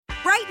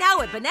now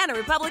at Banana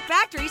Republic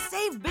Factory,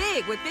 save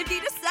big with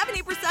 50 to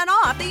 70%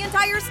 off the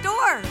entire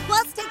store.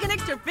 Plus, take an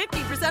extra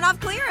 50%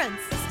 off clearance.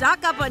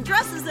 Stock up on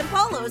dresses and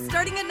polos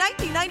starting at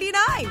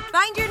 $19.99.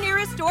 Find your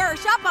nearest store or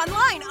shop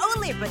online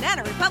only at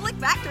Banana Republic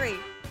Factory.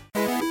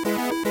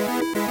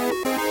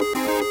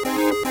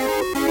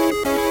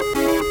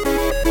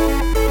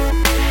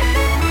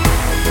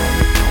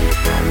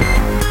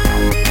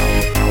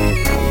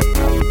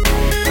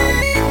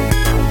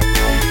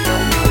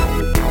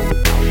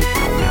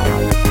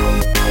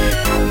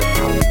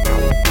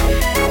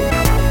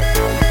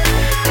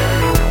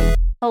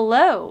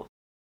 Hello,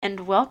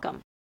 and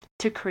welcome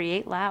to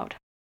Create Loud,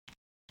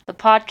 the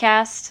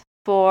podcast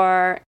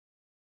for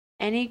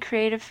any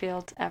creative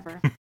field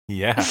ever.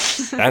 Yeah,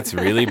 that's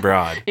really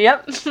broad.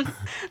 Yep,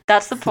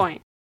 that's the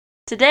point.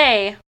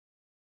 Today,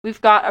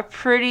 we've got a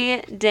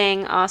pretty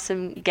dang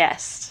awesome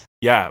guest.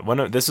 Yeah,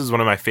 this is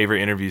one of my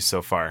favorite interviews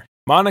so far.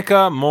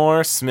 Monica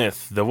Moore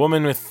Smith, the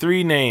woman with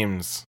 3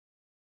 names.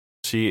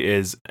 She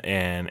is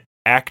an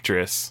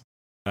actress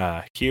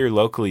here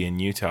locally in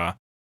Utah.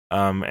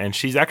 And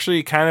she's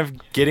actually kind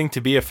of getting to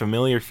be a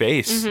familiar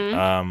face.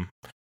 Mm-hmm.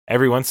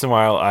 Every once in a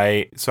while,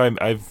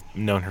 I've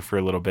known her for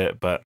a little bit,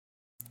 but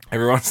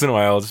every once in a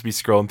while, I'll just be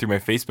scrolling through my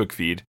Facebook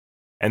feed,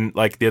 and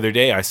like the other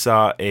day, I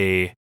saw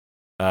an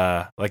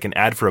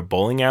ad for a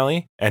bowling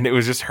alley, and it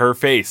was just her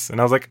face,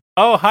 and I was like,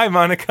 "Oh, hi,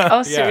 Monica."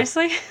 Oh,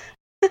 seriously?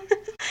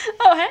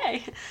 Oh,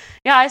 hey.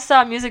 Yeah, I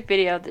saw a music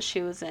video that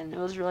she was in. It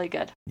was really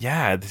good.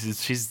 Yeah,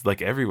 she's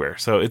like everywhere,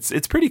 so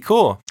it's pretty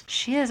cool.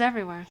 She is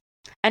everywhere.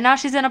 And now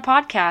she's in a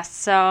podcast,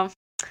 so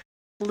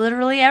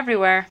literally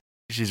everywhere.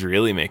 She's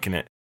really making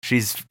it. She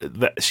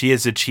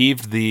has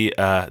achieved the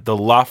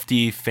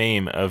lofty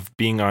fame of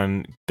being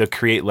on the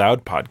Create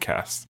Loud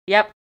podcast.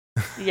 Yep.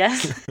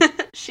 Yes.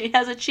 She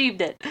has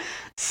achieved it.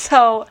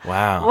 So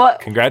wow.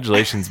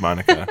 Congratulations,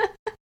 Monica.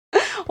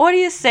 What do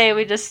you say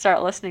we just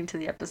start listening to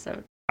the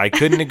episode? I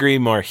couldn't agree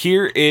more.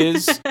 Here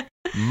is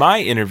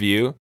my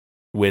interview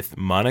with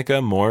Monica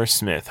Moore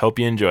Smith. Hope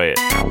you enjoy it.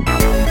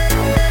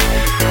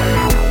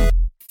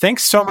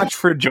 Thanks so much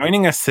for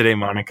joining us today,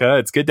 Monica.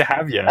 It's good to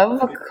have you.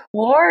 Of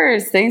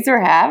course. Thanks for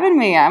having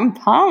me. I'm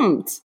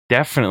pumped.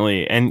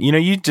 Definitely. And you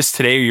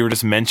were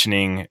just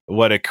mentioning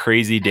what a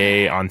crazy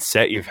day on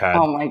set you've had.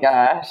 Oh my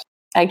gosh.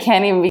 I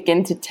can't even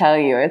begin to tell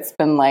you. It's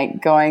been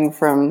like going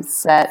from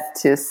set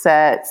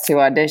to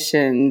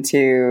audition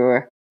to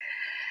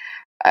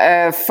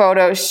a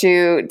photo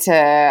shoot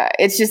to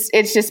it's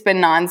just been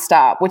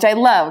nonstop, which I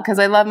love because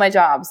I love my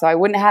job. So I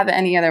wouldn't have it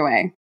any other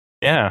way.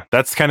 Yeah,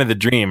 that's kind of the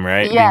dream,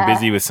 right? Yeah. Being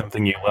busy with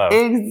something you love.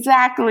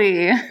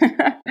 Exactly.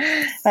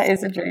 That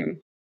is a dream.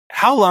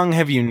 How long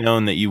have you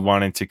known that you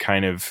wanted to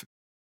kind of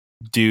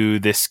do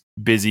this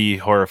busy,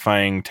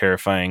 horrifying,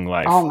 terrifying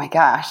life? Oh my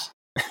gosh.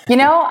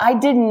 I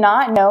did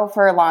not know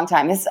for a long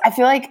time. I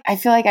feel like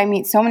I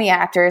meet so many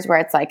actors where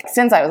it's like,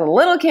 since I was a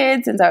little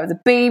kid, since I was a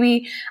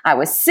baby, I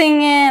was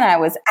singing, I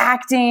was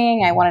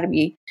acting, I wanted to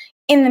be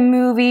in the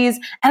movies,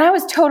 and I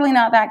was totally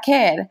not that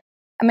kid.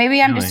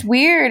 Maybe I'm just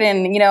weird,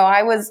 and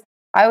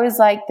I was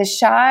like the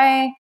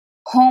shy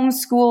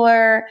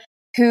homeschooler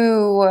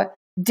who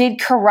did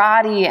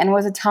karate and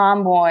was a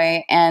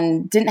tomboy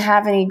and didn't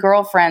have any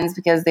girlfriends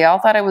because they all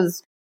thought I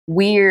was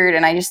weird,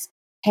 and I just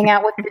hang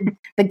out with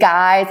the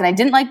guys, and I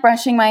didn't like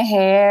brushing my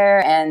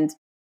hair, and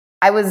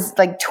I was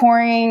like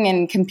touring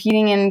and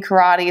competing in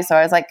karate, so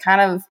I was like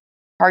kind of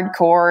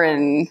hardcore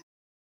and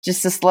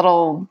just this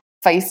little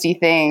feisty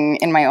thing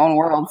in my own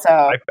world.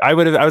 So I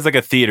was like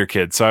a theater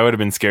kid, so I would have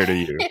been scared of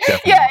you.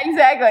 Yeah,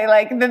 exactly.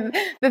 Like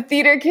the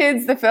theater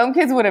kids, the film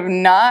kids would have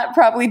not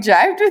probably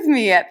jived with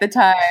me at the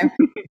time.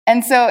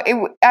 And so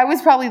I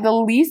was probably the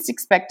least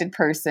expected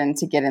person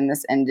to get in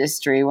this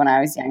industry when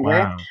I was younger.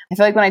 Wow. I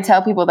feel like when I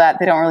tell people that,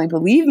 they don't really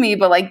believe me,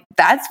 but like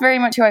that's very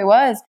much who I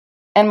was.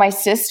 And my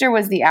sister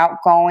was the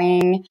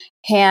outgoing,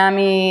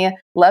 hammy,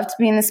 loved to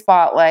be in the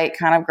spotlight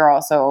kind of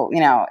girl. So,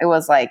 it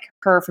was like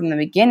her from the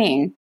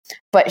beginning.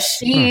 But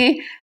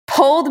she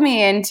pulled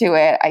me into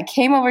it. I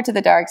came over to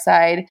the dark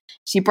side.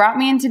 She brought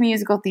me into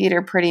musical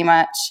theater pretty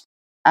much.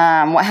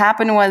 What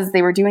happened was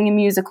they were doing a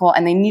musical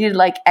and they needed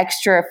like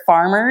extra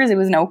farmers. It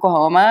was in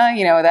Oklahoma,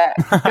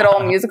 that good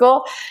old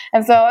musical.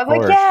 And so I was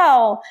like, yeah,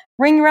 I'll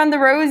ring around the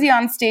Rosie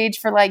on stage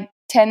for like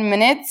 10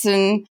 minutes.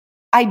 And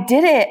I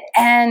did it.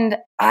 And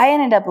I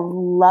ended up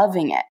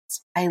loving it.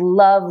 I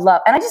love.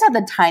 And I just had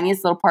the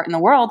tiniest little part in the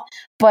world,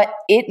 but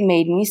it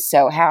made me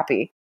so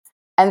happy.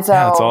 And so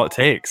that's all it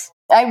takes.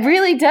 It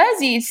really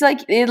does. It's like,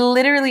 it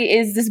literally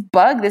is this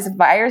bug, this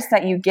virus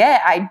that you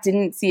get. I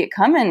didn't see it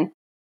coming.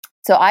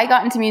 So I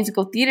got into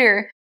musical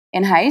theater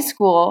in high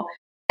school.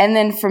 And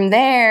then from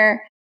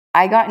there,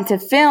 I got into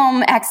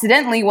film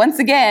accidentally once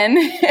again.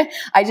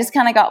 I just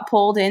kind of got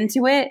pulled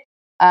into it.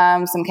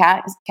 Some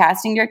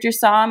casting directors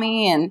saw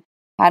me and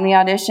had me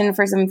audition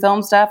for some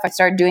film stuff. I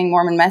started doing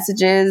Mormon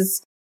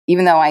Messages,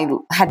 even though I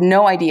had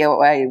no idea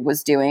what I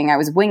was doing. I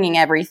was winging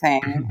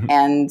everything.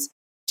 And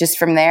just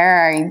from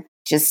there,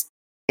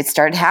 it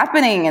started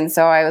happening. And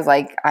so I was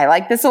like, I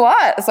like this a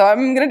lot, so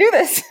I'm going to do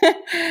this.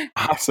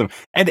 Awesome.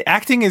 And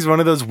acting is one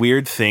of those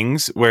weird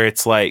things where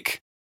it's like,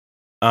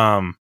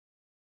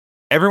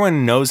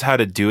 everyone knows how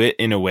to do it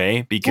in a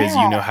way because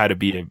you know how to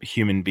be a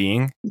human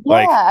being.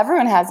 Yeah,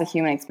 everyone has a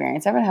human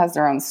experience. Everyone has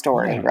their own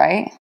story,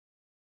 right?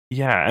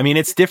 Yeah, I mean,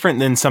 it's different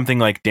than something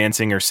like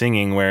dancing or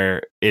singing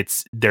where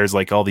there's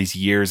like all these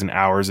years and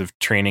hours of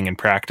training and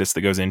practice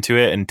that goes into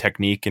it and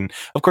technique. And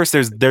of course,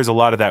 there's a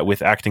lot of that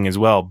with acting as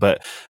well.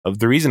 But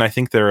the reason I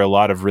think there are a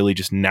lot of really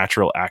just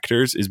natural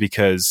actors is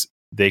because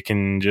they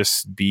can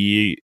just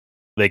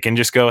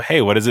go,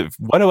 hey, what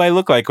do I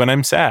look like when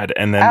I'm sad?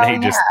 And then they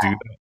just do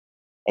that.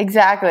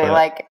 Exactly.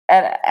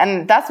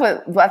 And that's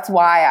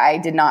why I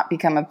did not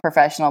become a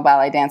professional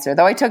ballet dancer.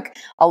 Though I took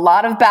a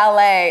lot of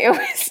ballet,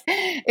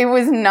 it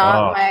was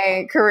not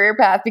my career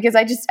path because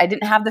I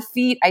didn't have the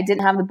feet. I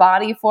didn't have the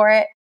body for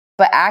it.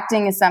 But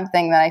acting is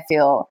something that I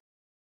feel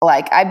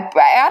like I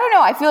don't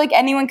know. I feel like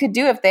anyone could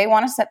do if they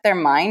want to set their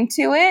mind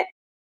to it.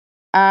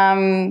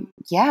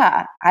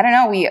 Yeah, I don't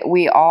know.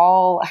 We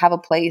all have a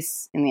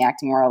place in the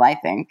acting world, I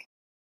think.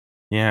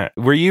 Yeah.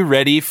 Were you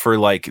ready for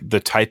like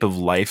the type of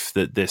life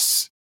that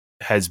this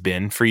has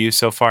been for you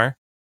so far?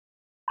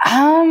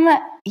 I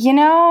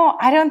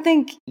don't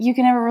think you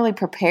can ever really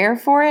prepare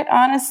for it,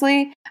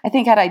 honestly. I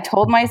think had I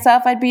told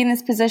myself I'd be in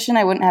this position,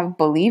 I wouldn't have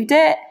believed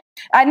it.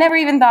 I never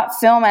even thought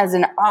film as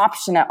an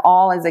option at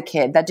all as a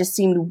kid. That just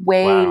seemed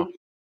way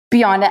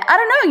beyond it. I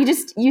don't know.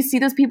 You see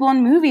those people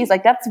in movies.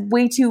 Like, that's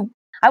way too...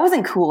 I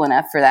wasn't cool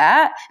enough for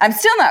that. I'm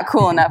still not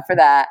cool enough for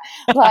that.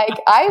 Like,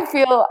 I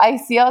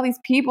see all these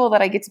people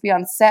that I get to be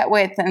on set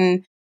with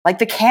and like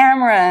the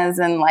cameras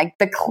and like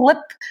the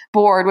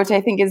clipboard, which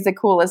I think is the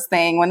coolest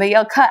thing when they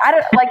yell cut.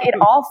 It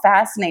all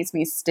fascinates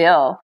me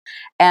still.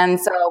 And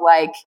so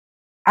like,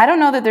 I don't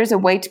know that there's a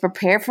way to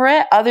prepare for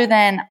it other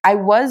than I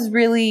was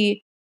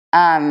really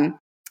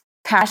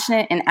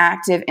passionate and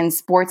active in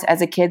sports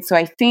as a kid. So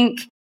I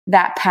think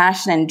that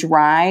passion and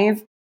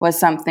drive was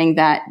something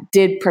that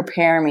did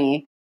prepare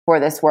me for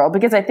this world,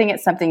 because I think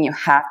it's something you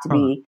have to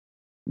be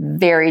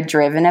very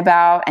driven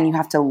about and you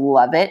have to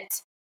love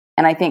it.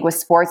 And I think with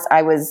sports,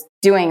 I was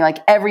doing like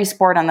every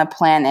sport on the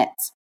planet.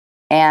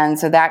 And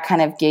so that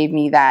kind of gave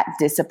me that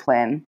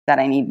discipline that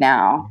I need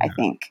now, I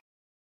think.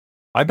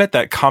 I bet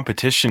that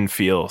competition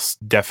feel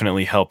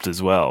definitely helped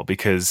as well,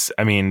 because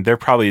I mean, there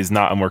probably is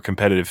not a more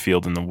competitive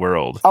field in the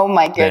world. Oh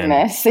my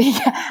goodness.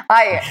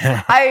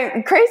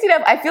 I crazy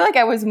enough, I feel like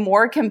I was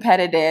more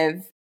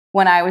competitive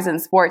when I was in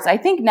sports. I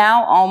think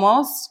now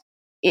almost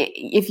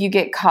if you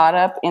get caught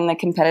up in the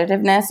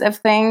competitiveness of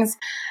things,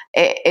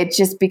 it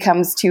just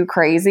becomes too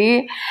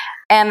crazy.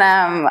 And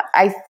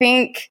I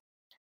think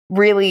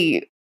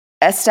really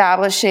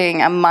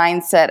establishing a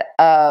mindset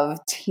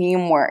of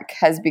teamwork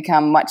has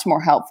become much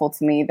more helpful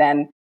to me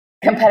than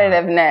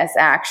competitiveness,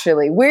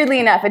 actually. Weirdly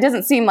enough, it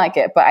doesn't seem like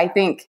it, but I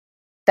think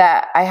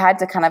that I had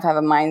to kind of have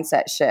a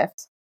mindset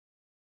shift.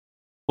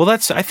 Well,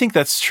 I think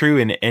that's true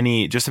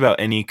in just about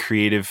any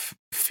creative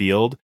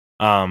field,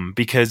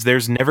 because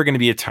there's never going to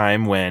be a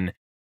time when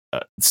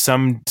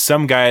some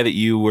guy that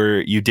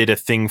you did a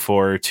thing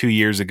for 2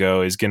 years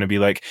ago is going to be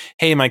like,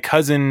 hey, my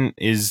cousin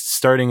is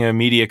starting a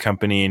media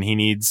company and he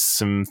needs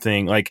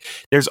something. Like,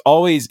 there's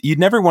always, you'd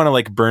never want to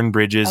like burn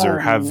bridges or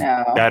have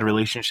bad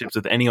relationships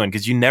with anyone,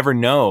 because you never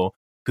know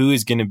who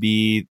is going to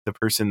be the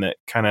person that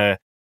kind of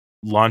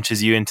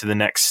launches you into the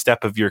next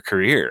step of your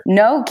career.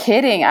 No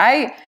kidding.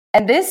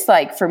 And this,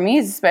 like, for me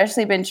has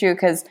especially been true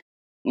because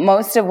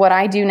most of what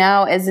I do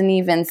now isn't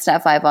even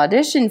stuff I've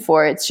auditioned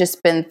for. It's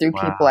just been through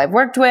people I've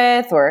worked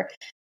with or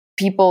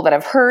people that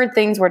have heard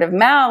things word of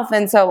mouth.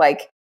 And so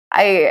like,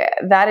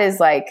 that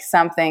is like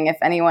something, if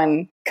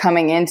anyone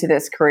coming into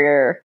this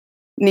career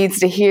needs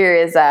to hear,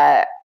 is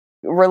that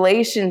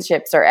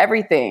relationships are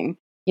everything,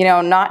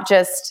 not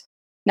just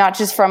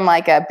from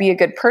like a be a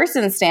good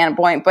person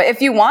standpoint, but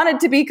if you wanted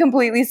to be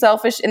completely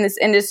selfish in this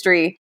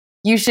industry,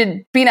 you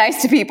should be nice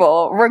to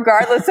people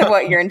regardless of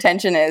what your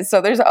intention is.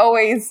 So there's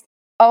always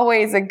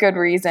a good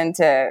reason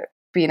to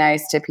be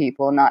nice to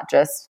people, not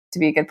just to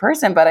be a good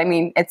person. But I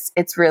mean,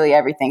 it's really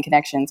everything.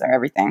 Connections are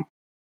everything.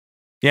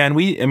 Yeah.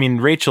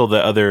 And Rachel,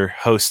 the other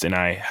host, and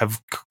I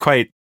have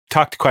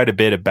talked quite a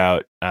bit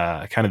about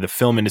kind of the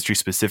film industry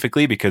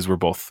specifically, because we're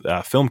both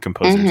film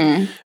composers.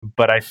 Mm-hmm.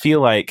 But I feel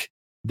like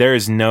there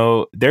is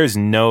no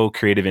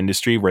creative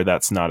industry where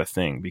that's not a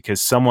thing,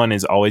 because someone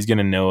is always going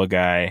to know a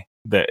guy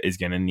that is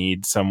going to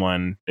need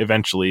someone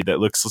eventually that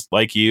looks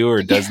like you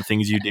or does the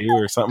things you do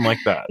or something like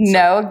that. So.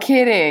 No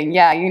kidding.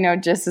 Yeah,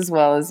 just as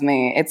well as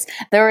me.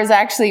 There was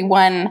actually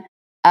one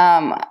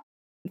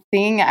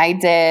thing I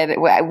did.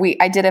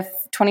 I did a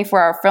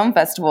 24-hour film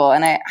festival,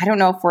 and I don't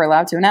know if we're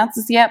allowed to announce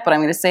this yet, but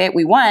I'm going to say it.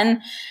 We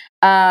won,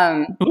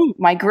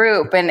 my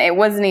group, and it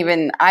wasn't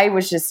even, I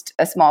was just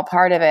a small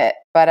part of it.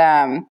 But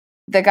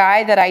the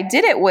guy that I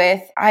did it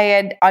with, I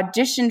had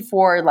auditioned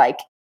for like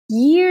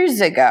years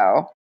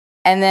ago.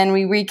 And then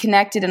we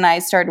reconnected and I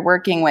started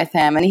working with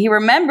him, and he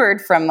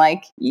remembered from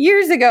like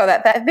years ago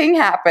that thing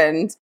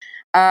happened.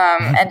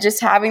 And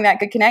just having that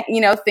good connect,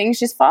 things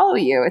just follow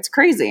you. It's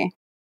crazy.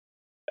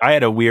 I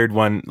had a weird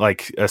one,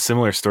 like a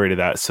similar story to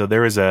that. So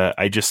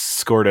I just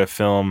scored a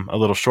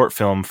little short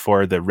film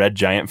for the Red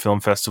Giant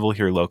Film Festival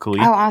here locally.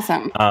 Oh,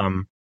 awesome.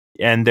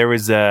 And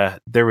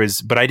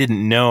but I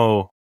didn't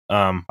know,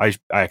 I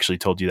actually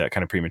told you that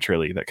kind of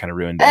prematurely. That kind of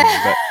ruined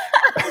it.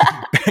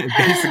 But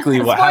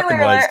basically what happened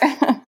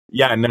was,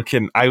 yeah, no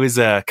kidding. I was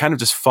kind of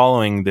just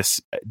following this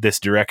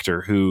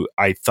director who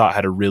I thought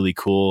had a really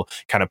cool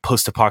kind of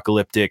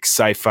post-apocalyptic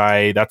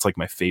sci-fi. That's like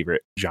my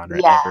favorite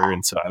genre ever.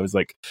 And so I was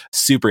like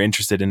super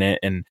interested in it.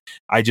 And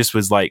I just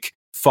was like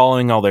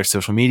following all their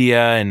social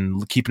media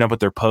and keeping up with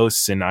their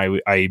posts. And I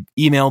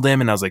emailed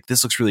him and I was like,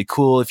 this looks really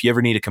cool. If you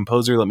ever need a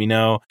composer, let me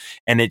know.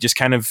 And it just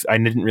kind of, I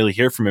didn't really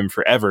hear from him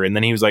forever. And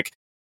then he was like,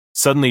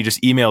 suddenly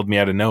just emailed me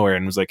out of nowhere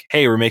and was like,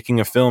 hey, we're making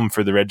a film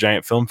for the Red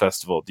Giant Film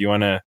Festival. Do you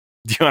want to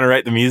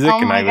write the music? Oh,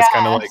 and I was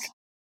kind of like,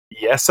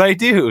 yes, I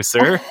do,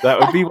 sir. That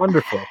would be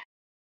wonderful.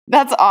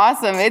 That's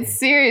awesome.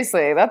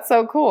 That's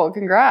so cool.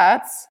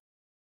 Congrats.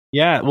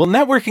 Yeah. Well,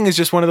 networking is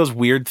just one of those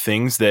weird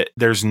things that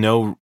there's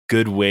no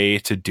good way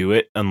to do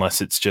it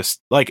unless it's just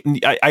like,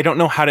 I don't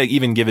know how to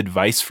even give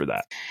advice for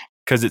that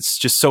because it's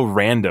just so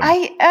random.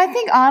 I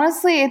think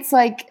honestly, it's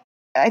like,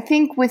 I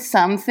think with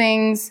some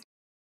things,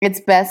 it's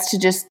best to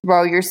just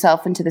throw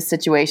yourself into the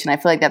situation. I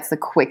feel like that's the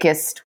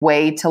quickest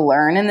way to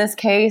learn in this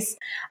case.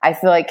 I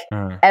feel like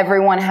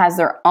everyone has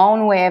their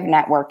own way of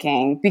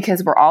networking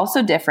because we're all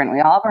so different.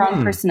 We all have our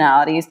own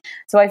personalities.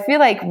 So I feel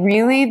like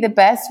really the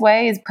best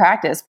way is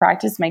practice.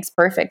 Practice makes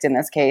perfect in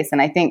this case.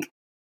 And I think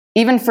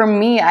even for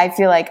me, I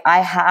feel like I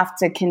have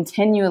to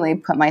continually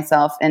put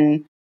myself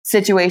in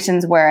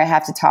situations where I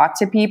have to talk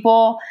to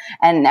people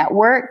and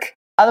network.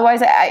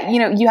 Otherwise,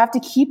 you have to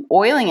keep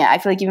oiling it. I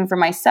feel like even for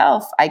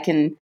myself, I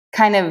can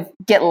kind of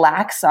get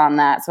lax on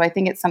that. So I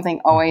think it's something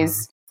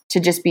always to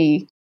just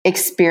be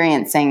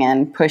experiencing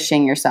and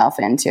pushing yourself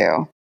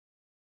into.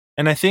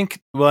 And I think,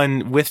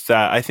 with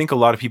that, I think a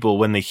lot of people,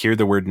 when they hear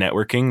the word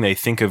networking, they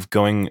think of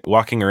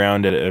walking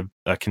around at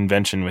a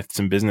convention with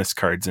some business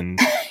cards and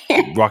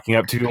walking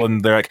up to people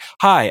and they're like,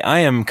 hi, I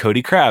am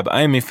Cody Crabb.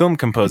 I am a film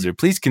composer.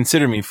 Please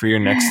consider me for your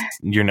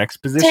next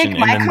position. Take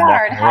my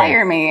card,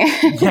 hire me.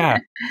 Yeah.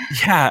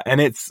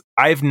 And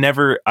I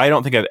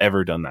don't think I've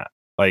ever done that.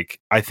 Like,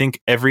 I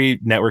think every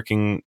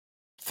networking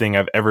thing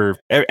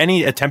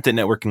any attempt at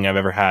networking I've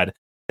ever had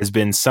has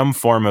been some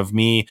form of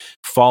me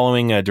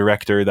following a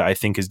director that I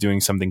think is doing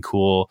something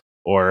cool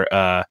or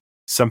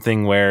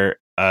something where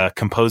a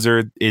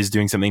composer is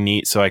doing something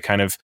neat. So I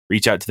kind of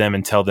reach out to them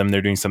and tell them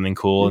they're doing something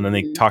cool. And then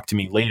they talk to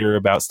me later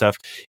about stuff.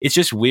 It's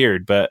just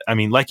weird. But I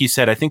mean, like you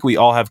said, I think we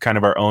all have kind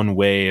of our own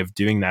way of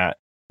doing that.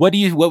 What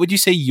would you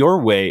say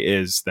your way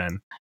is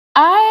then?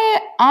 I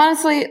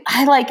honestly,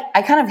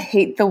 I kind of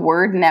hate the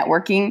word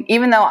networking,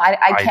 even though I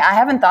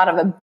haven't thought of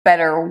a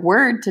better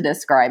word to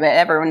describe it.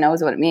 Everyone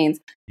knows what it means.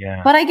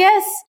 Yeah. But I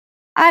guess,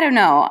 I don't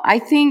know. I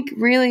think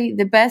really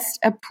the best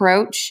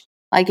approach,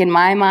 like in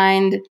my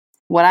mind,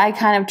 what I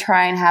kind of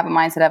try and have a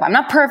mindset of, I'm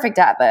not perfect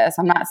at this,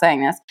 I'm not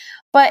saying this,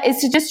 but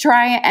it's to just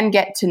try and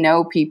get to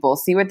know people,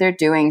 see what they're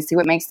doing, see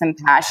what makes them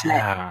passionate.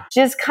 Yeah.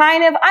 Just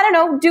kind of, I don't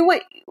know, do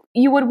what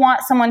you would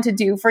want someone to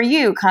do for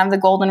you, kind of the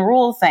golden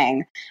rule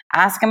thing.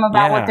 Ask them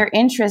about what their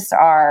interests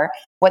are,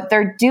 what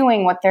they're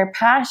doing, what they're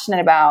passionate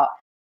about.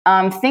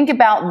 Think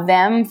about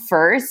them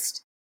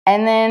first.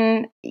 And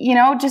then,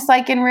 just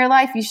like in real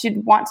life, you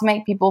should want to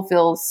make people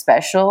feel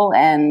special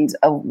and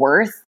of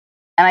worth.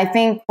 And I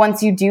think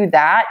once you do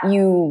that,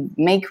 you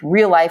make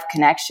real life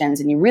connections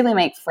and you really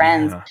make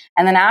friends. Yeah.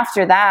 And then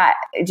after that,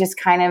 just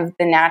kind of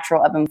the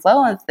natural ebb and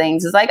flow of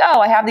things is like, oh,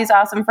 I have these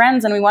awesome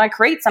friends and we want to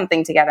create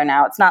something together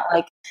now. It's not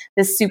like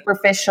this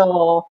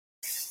superficial,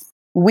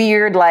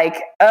 weird, like,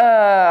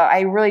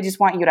 I really just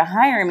want you to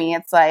hire me.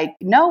 It's like,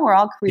 no, we're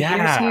all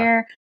creators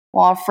here.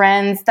 We're all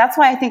friends. That's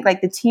why I think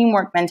like the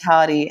teamwork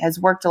mentality has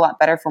worked a lot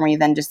better for me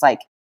than just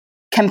like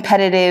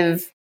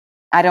competitive,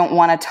 I don't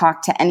want to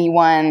talk to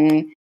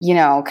anyone,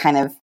 kind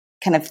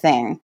of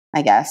thing,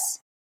 I guess.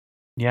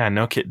 Yeah,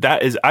 no kid.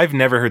 I've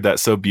never heard that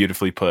so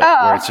beautifully put.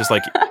 Where it's just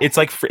like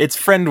it's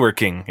friend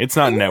working. It's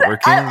not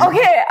networking.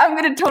 Okay, I'm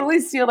gonna totally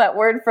steal that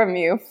word from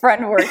you.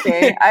 Friend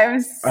working.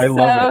 I'm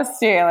so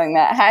stealing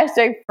that.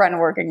 Hashtag friend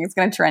working. It's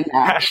gonna trend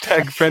now.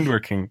 Hashtag friend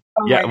working.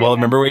 Oh yeah. Well,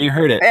 remember where you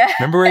heard it.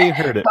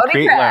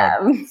 Create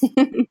loud.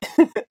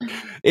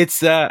 It's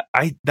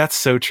that's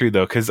so true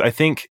though, because I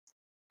think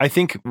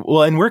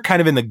well, and we're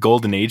kind of in the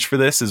golden age for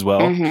this as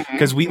well,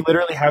 because we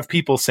literally have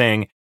people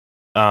saying,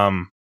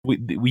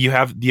 you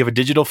have a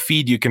digital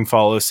feed you can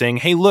follow saying,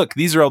 hey, look,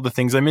 these are all the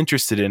things I'm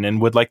interested in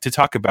and would like to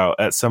talk about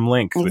at some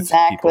length with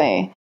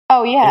people.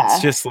 Oh yeah.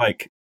 It's just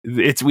like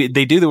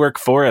they do the work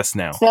for us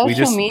now.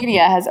 Social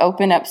media has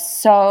opened up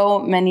so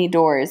many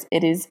doors.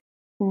 It is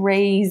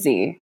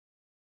crazy.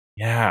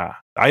 Yeah.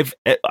 I've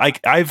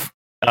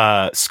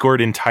scored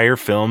entire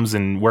films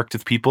and worked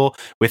with people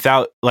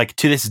without, like,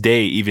 to this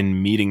day,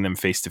 even meeting them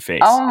face to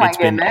face. Oh my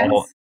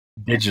goodness.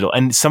 digital,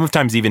 and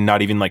sometimes even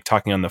not even like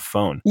talking on the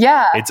phone.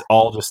 Yeah. It's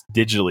all just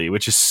digitally,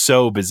 which is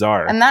so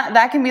bizarre. And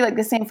that can be like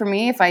the same for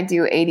me. If I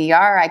do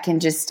ADR, I can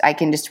just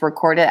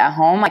record it at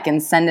home. I can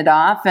send it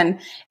off. And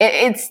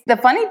it's the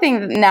funny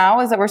thing now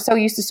is that we're so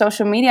used to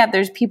social media.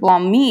 There's people I'll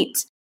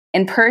meet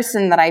in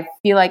person that I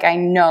feel like I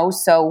know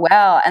so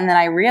well. And then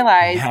I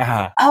realize,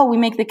 oh, we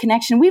make the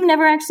connection. We've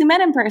never actually met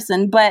in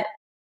person, but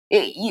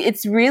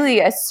it's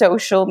really a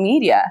social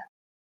media.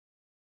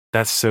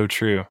 That's so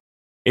true.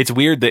 It's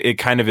weird that it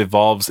kind of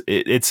evolves.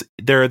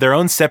 They're their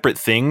own separate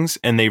things,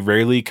 and they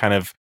rarely kind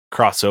of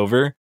cross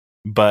over,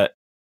 but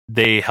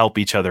they help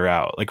each other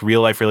out. Like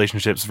real life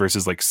relationships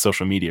versus like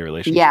social media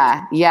relationships.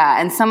 Yeah.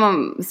 And some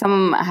of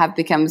them have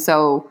become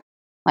so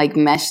like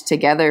meshed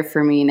together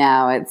for me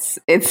now.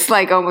 It's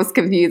like almost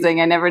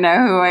confusing. I never know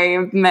who I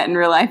met in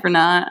real life or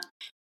not.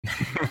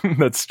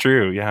 That's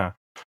true. Yeah,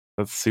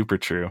 that's super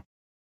true.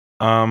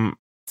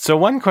 So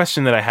one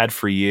question that I had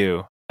for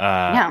you,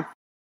 that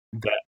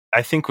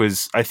I think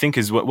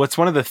is what's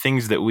one of the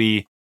things that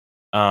we've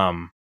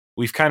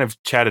kind of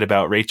chatted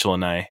about, Rachel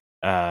and I,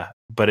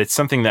 but it's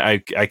something that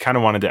I kind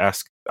of wanted to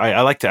ask.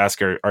 I like to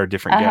ask our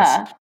different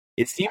guests.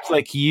 It seems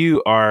like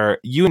you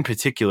in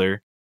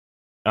particular,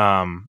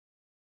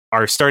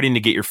 are starting to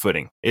get your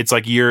footing. It's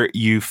like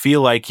you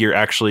feel like you're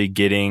actually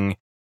getting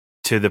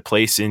to the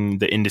place in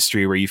the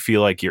industry where you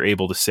feel like you're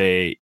able to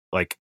say,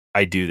 like,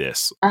 I do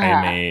this.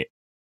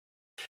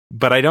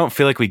 But I don't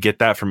feel like we get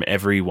that from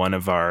every one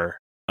of our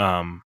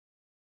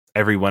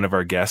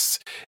guests.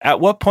 At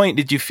what point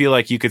did you feel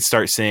like you could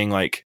start saying,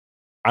 like,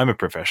 I'm a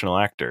professional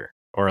actor,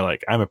 or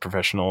like, I'm a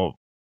professional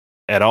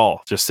at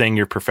all? Just saying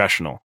you're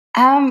professional.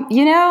 I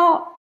mean,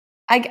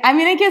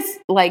 I guess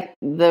like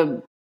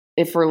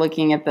if we're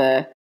looking at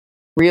the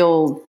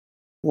real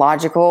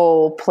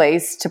logical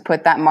place to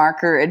put that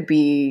marker, it'd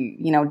be,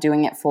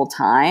 doing it full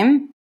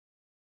time.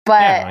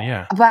 But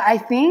I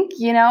think,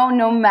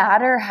 no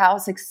matter how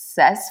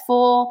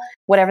successful,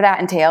 whatever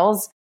that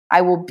entails,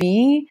 I will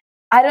be,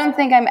 I don't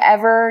think I'm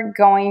ever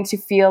going to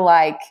feel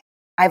like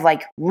I've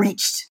like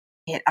reached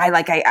it.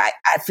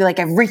 I feel like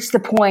I've reached the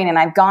point and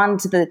I've gone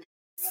to the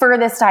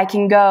furthest I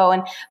can go.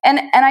 And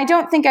I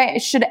don't think I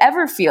should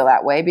ever feel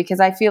that way, because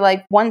I feel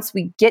like once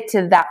we get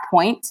to that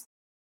point,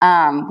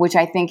 which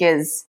I think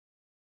is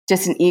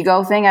just an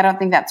ego thing, I don't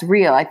think that's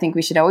real. I think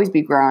we should always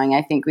be growing.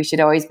 I think we should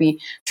always be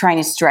trying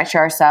to stretch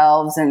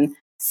ourselves and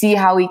see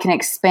how we can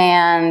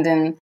expand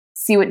and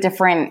see what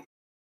different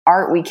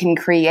art we can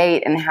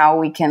create and how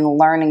we can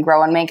learn and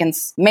grow and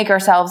make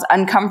ourselves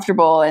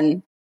uncomfortable.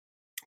 And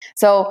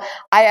so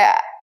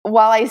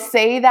while I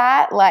say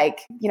that,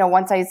 like,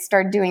 once I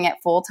start doing it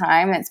full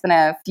time, it's been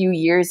a few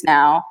years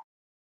now.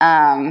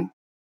 And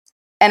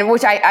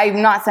which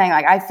I'm not saying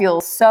like I feel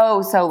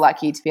so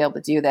lucky to be able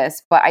to do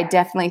this, but I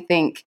definitely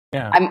think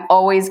I'm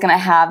always going to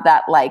have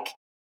that like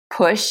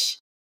push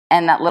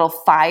and that little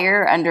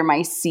fire under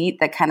my seat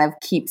that kind of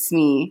keeps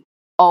me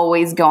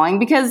always going,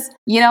 because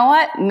you know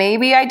what?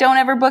 Maybe I don't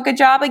ever book a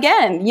job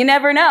again. You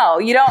never know.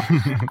 You don't.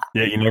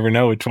 Yeah, you never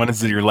know which one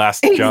is your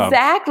last job.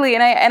 Exactly.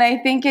 And I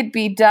think it'd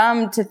be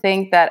dumb to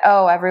think that,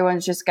 oh,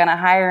 everyone's just going to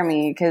hire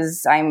me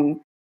because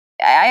I'm,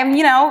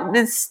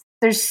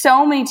 there's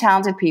so many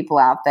talented people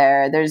out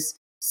there. There's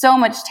so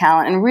much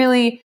talent. And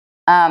really,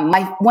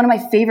 one of my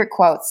favorite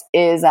quotes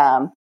is,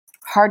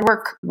 hard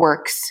work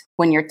works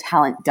when your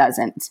talent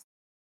doesn't.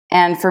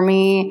 And for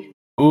me,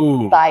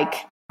 like,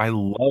 I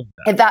love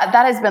that.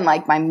 That has been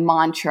like my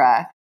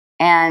mantra.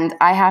 And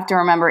I have to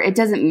remember, it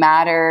doesn't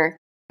matter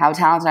how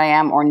talented I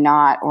am or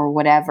not, or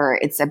whatever.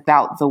 It's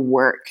about the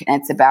work, and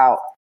it's about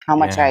how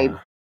much I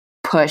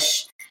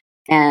push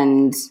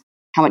and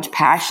how much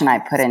passion I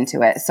put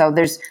into it. So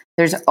there's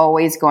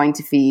always going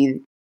to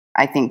be,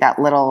 I think, that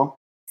little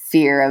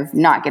fear of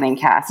not getting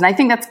cast. And I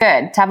think that's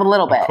good to have a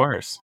little bit.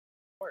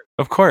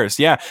 Of course.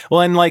 Yeah.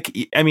 Well, and like,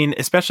 I mean,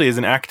 especially as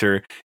an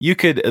actor, you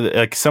could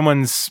like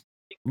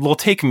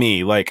take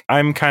me, like,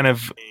 I'm kind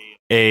of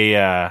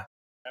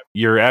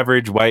your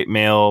average white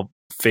male,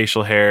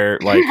 facial hair,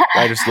 like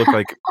I just look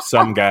like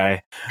some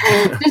guy.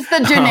 Just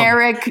the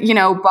generic,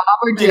 Bob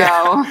or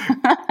Joe.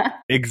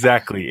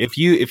 Exactly. If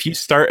you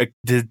start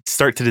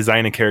to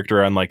design a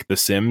character on like The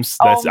Sims,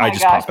 that's I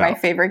just pop out. My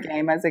favorite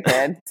game as a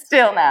kid.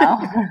 Still now.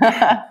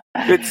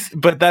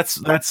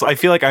 That's I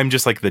feel like I'm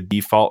just like the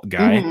default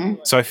guy.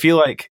 Mm-hmm. So I feel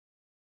like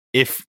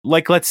if,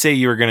 like, let's say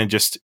you were gonna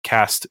just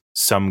cast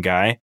some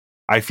guy,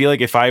 I feel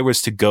like if I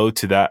was to go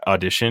to that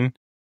audition,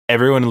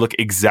 everyone would look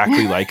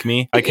exactly like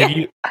me. Like, have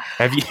you?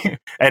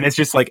 And it's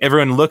just like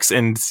everyone looks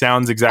and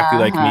sounds exactly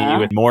like me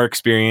with more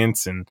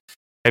experience. And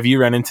have you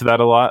run into that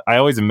a lot? I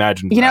always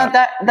imagined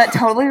that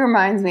totally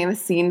reminds me of a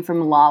scene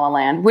from La La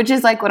Land, which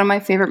is like one of my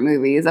favorite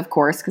movies, of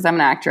course, because I'm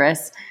an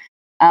actress.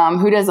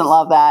 Who doesn't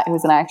love that?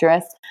 Who's an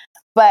actress?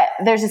 But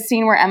there's a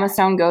scene where Emma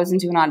Stone goes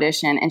into an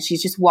audition and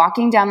she's just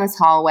walking down this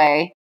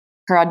hallway.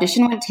 Her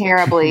audition went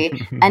terribly.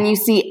 And you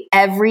see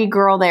every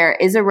girl there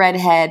is a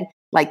redhead,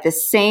 like the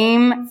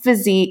same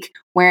physique,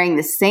 wearing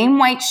the same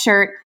white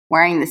shirt,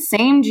 wearing the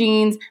same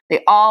jeans.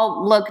 They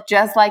all look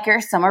just like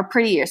her. Some are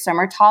prettier, some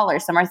are taller,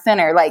 some are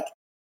thinner. Like,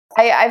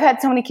 I've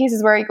had so many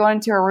cases where you go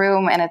into a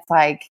room and it's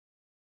like,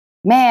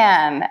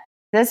 man,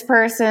 this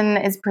person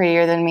is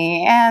prettier than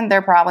me and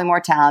they're probably more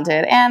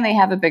talented and they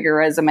have a bigger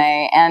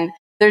resume. And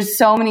there's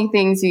so many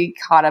things you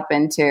get caught up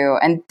into.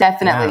 And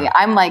definitely,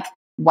 I'm like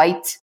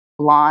white,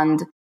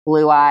 blonde,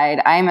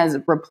 blue-eyed. I'm as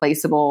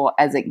replaceable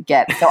as it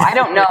gets. So I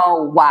don't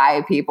know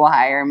why people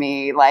hire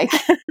me. Like,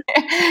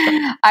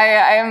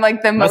 I am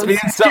like the most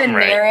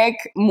generic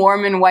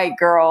Mormon white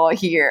girl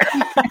here.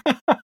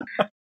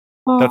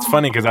 That's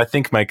funny because I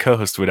think my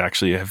co-host would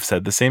actually have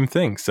said the same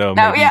thing. So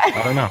maybe,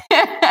 I don't know.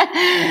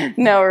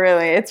 No,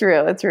 really, it's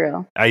real. It's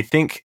real. I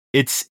think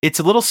it's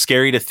a little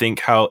scary to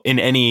think how in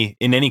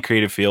any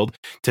creative field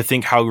to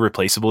think how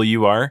replaceable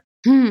you are.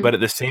 But at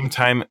the same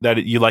time,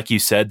 that you, like you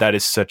said, that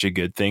is such a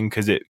good thing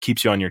because it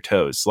keeps you on your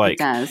toes. Like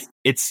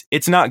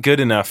it's not good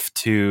enough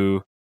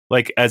to,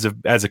 like, as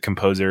a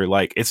composer,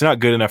 like it's not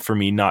good enough for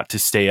me not to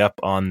stay up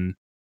on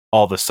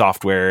all the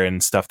software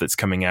and stuff that's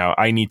coming out.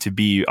 I need to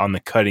be on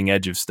the cutting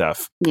edge of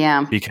stuff.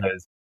 Yeah,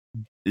 because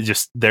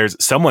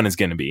someone is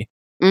going to be,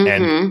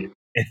 and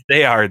if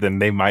they are, then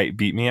they might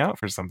beat me out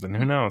for something.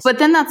 Who knows? But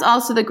then that's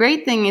also the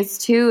great thing is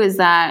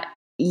that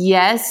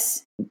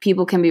yes,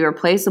 people can be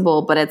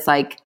replaceable, but it's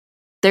like,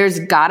 there's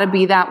got to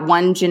be that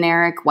one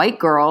generic white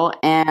girl.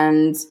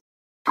 And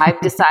I've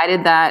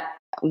decided that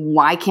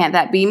why can't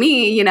that be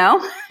me, you know?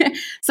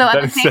 So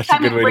at the same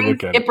time,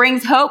 it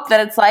brings hope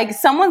that it's like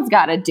someone's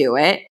got to do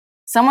it.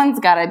 Someone's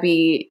got to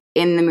be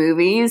in the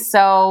movies.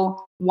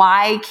 So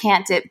why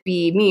can't it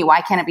be me? Why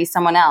can't it be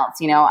someone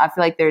else? You know, I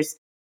feel like there's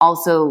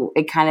also,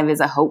 it kind of is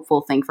a hopeful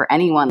thing for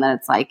anyone that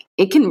it's like,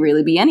 it can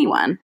really be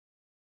anyone.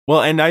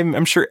 Well, and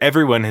I'm sure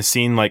everyone has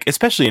seen, like,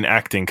 especially in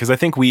acting, because I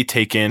think we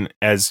take in,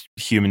 as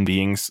human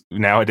beings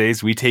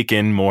nowadays, we take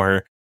in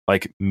more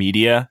like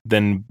media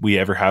than we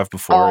ever have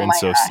before. And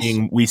so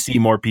we see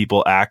more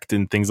people act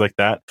and things like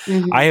that.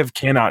 I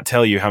cannot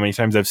tell you how many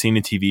times I've seen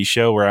a TV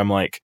show where I'm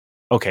like,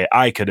 okay,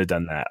 I could have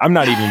done that. I'm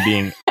not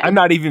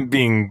even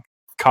being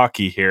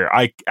cocky here.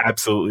 I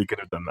absolutely could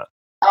have done that.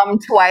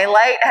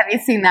 Twilight. Have you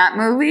seen that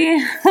movie?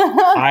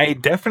 I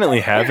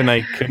definitely have, and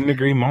I couldn't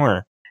agree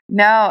more.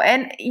 No,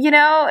 and you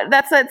know,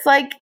 it's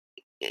like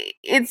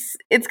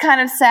it's kind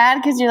of sad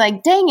because you're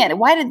like, dang it,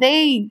 why did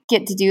they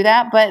get to do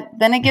that? But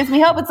then it gives me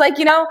hope. It's like,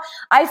 you know,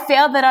 I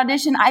failed that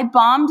audition, I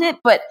bombed it,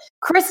 but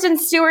Kristen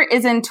Stewart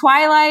is in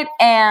Twilight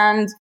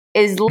and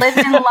is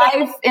living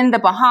life in the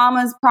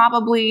Bahamas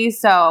probably,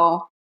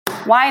 so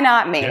why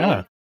not me?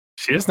 Yeah.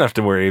 She doesn't have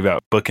to worry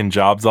about booking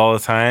jobs all the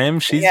time.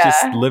 She's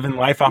just living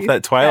life off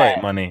that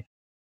Twilight money.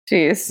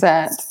 She is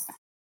set.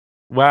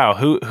 Wow,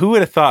 who would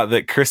have thought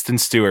that Kristen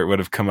Stewart would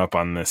have come up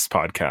on this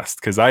podcast?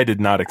 Because I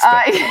did not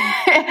expect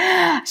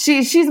that.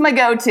 She's my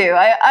go-to.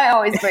 I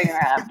always bring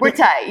her up. We're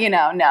tight, you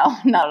know. No,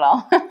 not at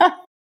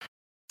all.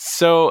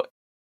 So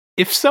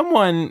if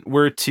someone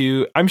were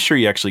to, I'm sure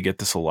you actually get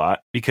this a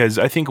lot, because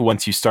I think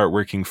once you start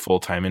working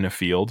full-time in a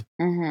field,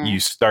 you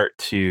start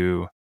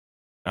to,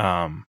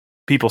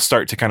 people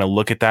start to kind of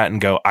look at that and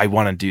go, I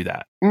want to do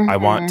that. I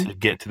want to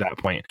get to that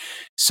point.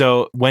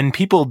 So when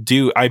people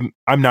do,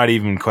 I'm not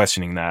even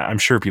questioning that. I'm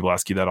sure people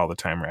ask you that all the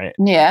time, right?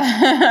 Yeah.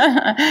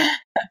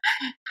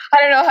 I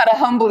don't know how to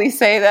humbly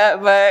say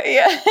that, but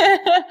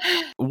yeah.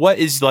 What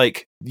is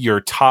like your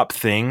top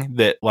thing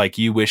that like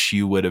you wish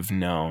you would have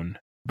known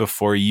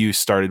before you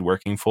started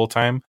working full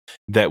time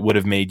that would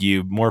have made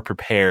you more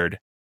prepared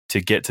to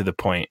get to the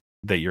point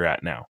that you're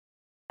at now?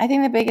 I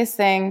think the biggest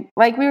thing,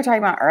 like we were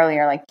talking about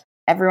earlier, like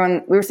we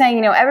were saying,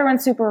 you know,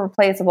 everyone's super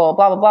replaceable,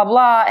 blah, blah, blah,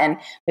 blah. And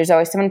there's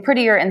always someone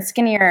prettier and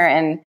skinnier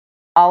and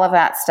all of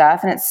that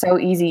stuff. And it's so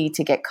easy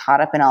to get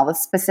caught up in all the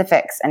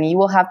specifics. And you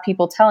will have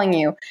people telling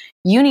you,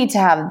 you need to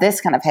have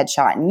this kind of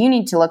headshot and you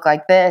need to look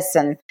like this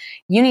and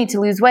you need to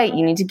lose weight.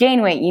 You need to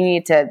gain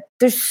weight.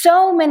 There's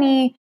so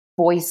many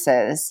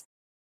voices.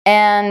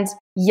 And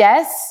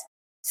yes,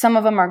 some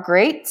of them are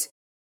great.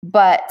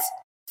 But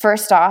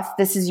first off,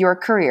 this is your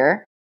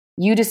career.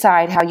 You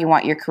decide how you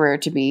want your career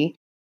to be.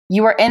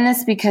 You are in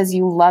this because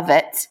you love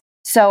it.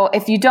 So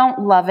if you don't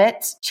love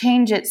it,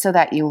 change it so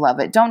that you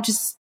love it. Don't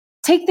just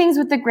take things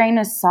with a grain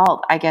of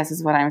salt, I guess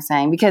is what I'm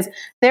saying. Because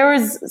there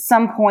was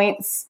some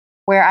points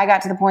where I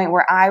got to the point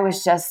where I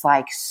was just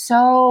like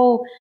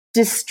so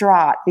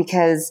distraught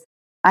because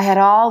I had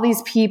all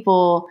these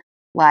people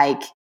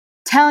like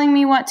telling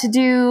me what to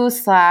do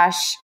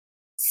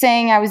 /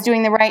 saying I was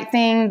doing the right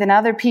thing. Then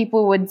other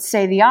people would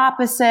say the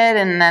opposite.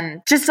 And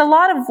then just a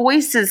lot of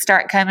voices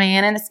start coming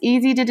in and it's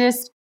easy to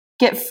just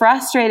get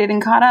frustrated and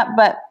caught up.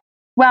 But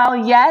well,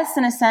 yes,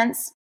 in a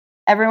sense,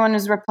 everyone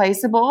is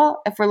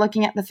replaceable if we're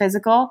looking at the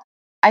physical.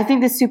 I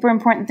think the super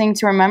important thing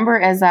to remember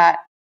is that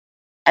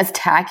as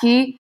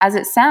tacky as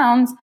it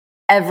sounds,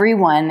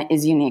 everyone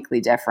is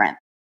uniquely different.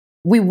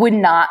 We would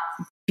not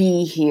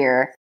be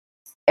here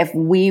if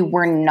we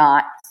were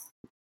not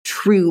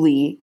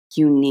truly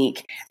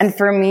unique. And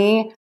for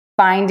me,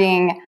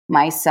 finding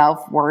my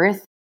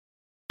self-worth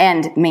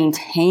and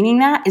maintaining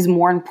that is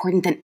more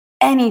important than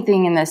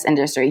anything in this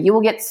industry. You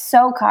will get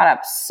so caught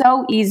up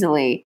so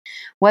easily,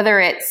 whether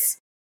it's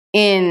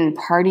in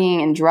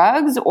partying and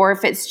drugs or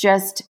if it's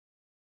just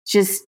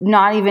just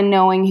not even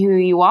knowing who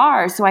you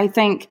are. So I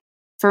think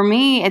for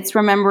me, it's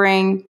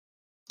remembering,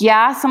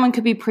 yeah, someone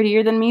could be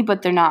prettier than me,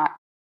 but they're not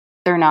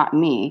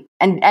me.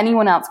 And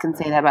anyone else can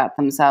say that about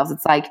themselves.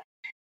 It's like,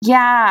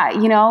 yeah,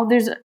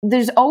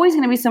 there's always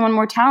going to be someone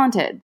more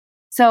talented.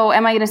 So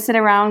am I going to sit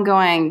around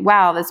going,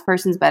 wow, this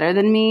person's better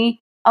than me?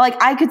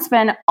 Like, I could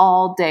spend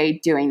all day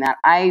doing that.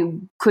 I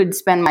could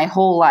spend my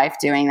whole life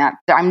doing that.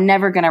 I'm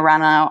never going to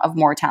run out of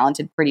more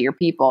talented, prettier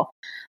people.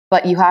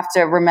 But you have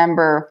to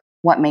remember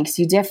what makes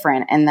you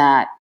different, and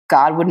that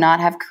God would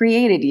not have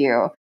created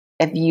you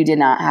if you did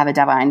not have a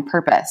divine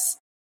purpose.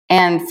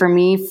 And for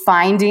me,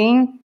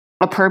 finding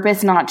a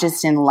purpose, not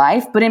just in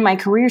life, but in my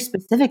career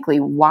specifically,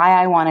 why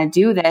I want to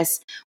do this,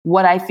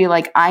 what I feel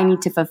like I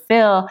need to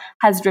fulfill,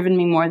 has driven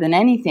me more than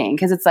anything.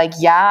 Because it's like,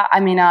 yeah, I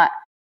may not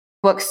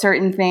book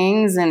certain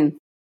things, and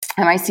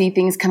I see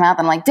things come out,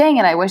 and I'm like, dang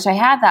it, I wish I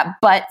had that.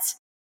 But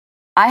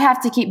I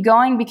have to keep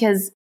going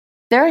because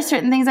there are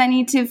certain things I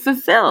need to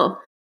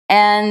fulfill.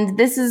 And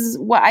this is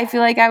what I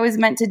feel like I was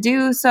meant to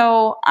do.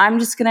 So I'm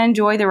just going to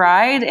enjoy the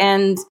ride.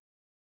 And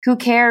who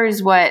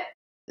cares what,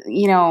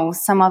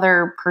 some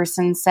other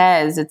person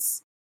says?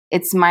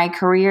 It's my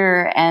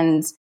career.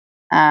 And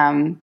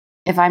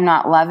if I'm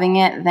not loving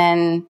it,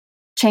 then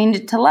change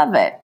it to love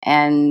it.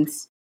 And,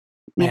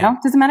 it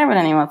doesn't matter what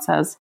anyone else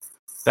says.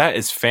 That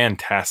is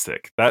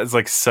fantastic. That is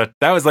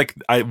that was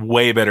a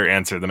way better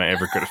answer than I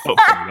ever could have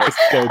hoped for. That was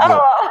so good.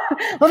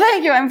 Oh, well,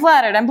 thank you. I'm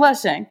flattered. I'm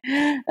blushing.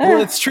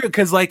 Well, it's true.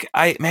 Cause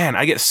I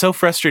get so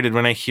frustrated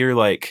when I hear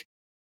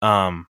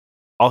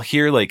I'll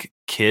hear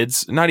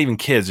kids, not even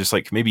kids, just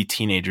maybe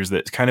teenagers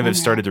that kind of have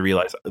started to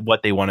realize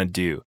what they want to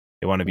do.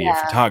 They want to be a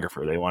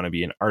photographer. They want to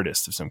be an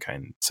artist of some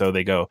kind. So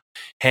they go,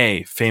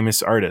 hey,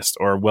 famous artist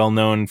or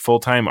well-known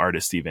full-time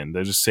artist even.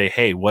 They'll just say,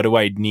 hey, what do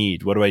I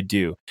need? What do I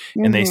do?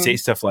 Mm-hmm. And they say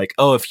stuff like,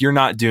 oh, if you're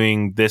not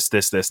doing this,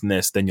 this, this, and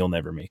this, then you'll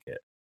never make it.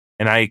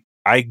 And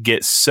I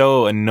get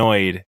so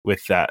annoyed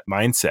with that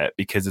mindset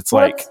because it's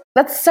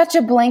that's such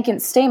a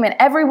blanket statement.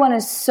 Everyone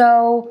is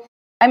so,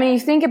 you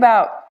think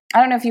about,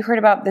 I don't know if you heard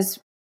about this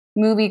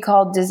movie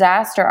called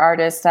Disaster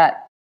Artist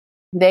that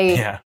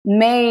they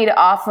made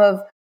off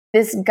of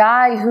this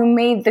guy who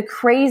made the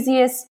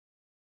craziest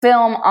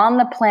film on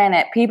the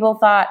planet. People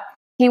thought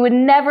he would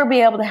never be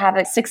able to have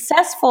a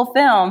successful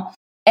film,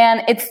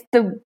 and it's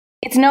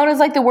known as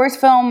the worst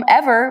film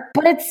ever.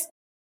 But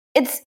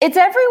it's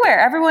everywhere.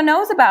 Everyone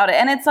knows about it,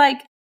 and it's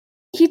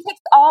he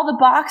ticked all the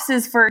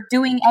boxes for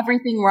doing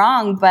everything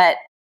wrong, but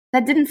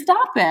that didn't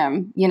stop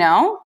him.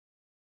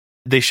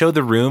 They show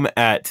The Room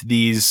at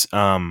these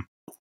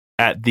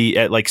at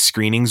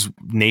screenings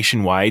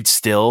nationwide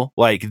still.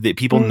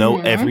 People know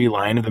every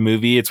line of the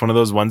movie. It's one of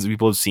those ones that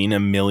people have seen a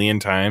million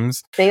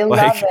times. They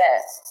love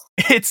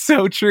it. It's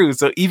so true.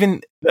 So even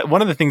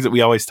one of the things that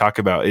we always talk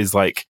about is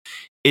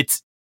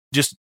it's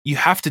just, you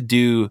have to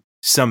do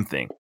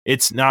something.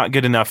 It's not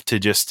good enough to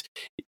just,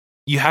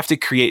 you have to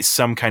create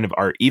some kind of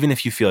art, even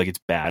if you feel like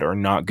it's bad or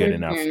not good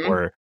enough,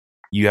 or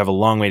you have a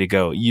long way to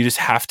go. You just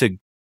have to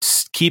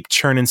keep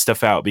churning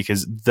stuff out,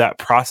 because that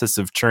process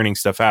of churning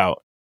stuff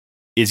out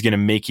is going to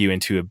make you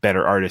into a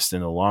better artist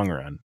in the long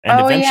run. And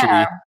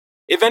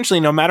eventually,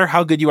 no matter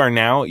how good you are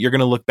now, you're going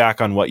to look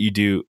back on what you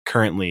do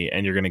currently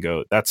and you're going to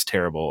go, that's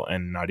terrible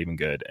and not even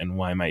good. And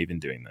why am I even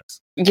doing this?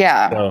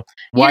 Yeah. So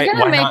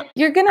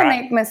you're going to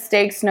make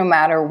mistakes no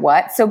matter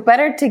what. So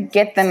better to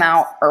get them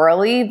out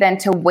early than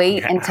to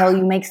wait until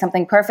you make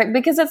something perfect,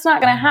 because it's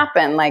not going to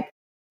happen.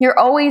 You're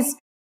always,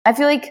 I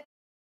feel like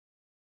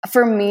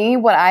for me,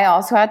 what I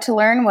also had to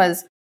learn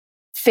was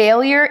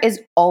failure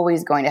is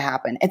always going to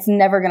happen. It's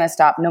never going to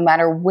stop, no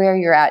matter where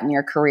you're at in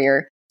your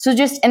career. So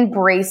just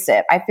embrace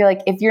it. I feel like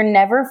if you're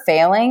never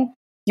failing,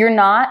 you're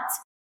not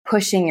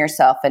pushing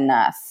yourself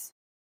enough.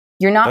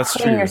 You're not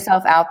putting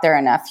yourself out there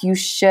enough. You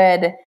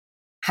should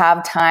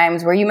have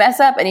times where you mess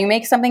up and you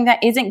make something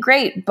that isn't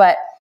great. But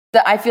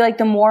I feel like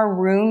the more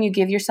room you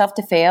give yourself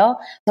to fail,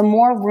 the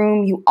more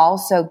room you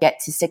also get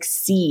to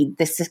succeed.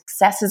 The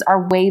successes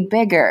are way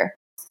bigger.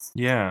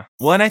 Yeah.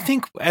 Well, and I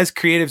think as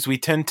creatives, we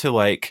tend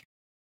to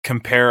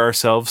compare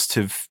ourselves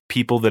to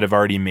people that have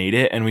already made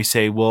it, and we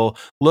say, well,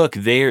 look,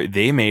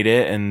 they made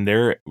it and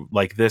they're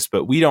like this,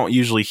 but we don't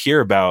usually hear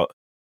about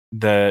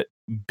the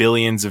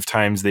billions of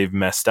times they've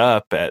messed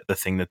up at the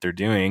thing that they're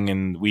doing,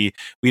 and we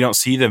don't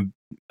see the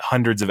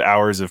hundreds of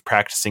hours of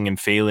practicing and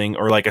failing,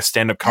 or a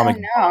stand-up comic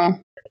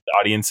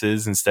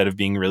audiences instead of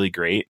being really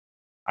great.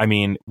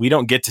 We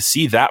don't get to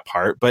see that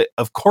part, but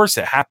of course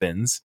it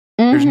happens.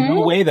 There's no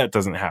way that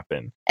doesn't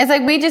happen. It's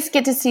we just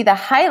get to see the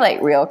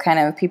highlight reel kind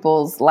of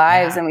people's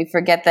lives, and we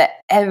forget that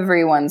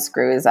everyone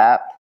screws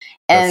up.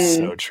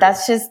 And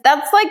that's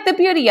the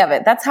beauty of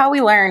it. That's how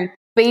we learn.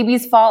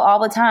 Babies fall all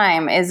the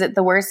time. Is it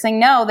the worst thing?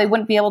 No, they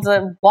wouldn't be able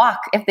to walk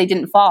if they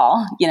didn't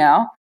fall,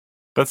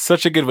 That's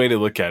such a good way to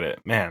look at it.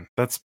 Man,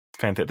 that's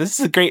fantastic. This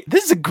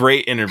is a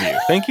great interview.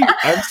 Thank you.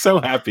 I'm so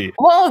happy.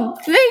 Well,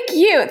 thank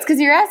you. It's because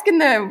you're asking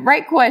the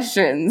right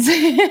questions.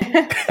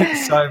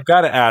 So I've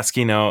got to ask,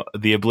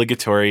 the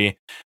obligatory,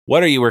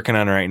 what are you working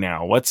on right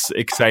now? What's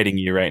exciting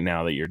you right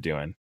now that you're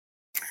doing?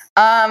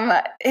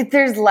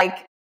 There's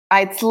like,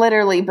 it's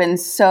literally been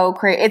so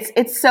crazy.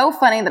 It's so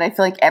funny that I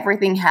feel like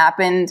everything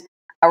happened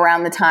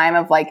around the time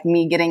of like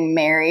me getting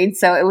married.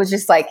 So it was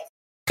just like,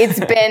 it's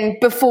been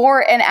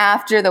before and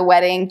after the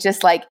wedding,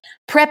 just like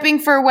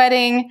prepping for a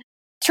wedding,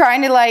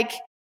 trying to like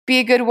be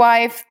a good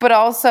wife, but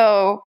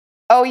also,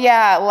 oh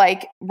yeah,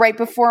 like right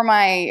before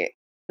my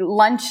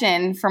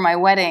luncheon for my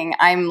wedding,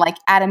 I'm like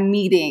at a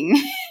meeting,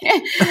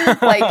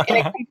 like in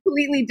a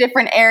completely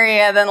different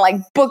area than like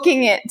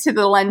booking it to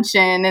the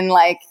luncheon and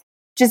like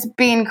just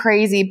being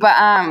crazy. But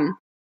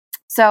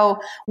so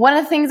one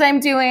of the things I'm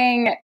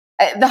doing,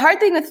 the hard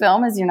thing with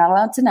film is you're not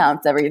allowed to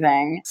announce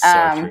everything.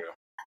 So true.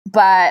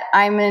 But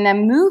I'm in a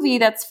movie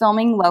that's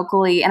filming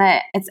locally,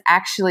 and it's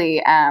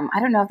actually, I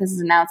don't know if this is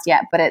announced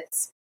yet, but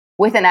it's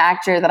with an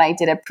actor that I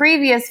did a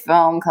previous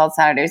film called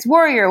Saturday's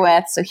Warrior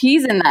with. So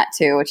he's in that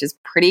too, which is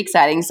pretty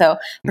exciting. So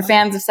for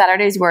fans of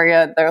Saturday's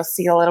Warrior, they'll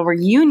see a little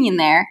reunion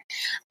there.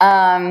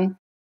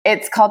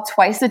 It's called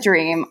Twice a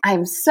Dream.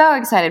 I'm so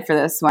excited for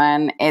this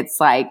one. It's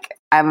like,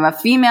 I'm a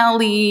female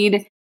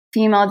lead,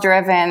 female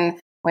driven,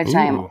 which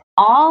I'm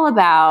all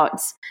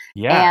about.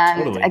 Yeah,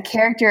 and totally. a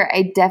character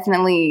I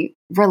definitely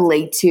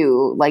relate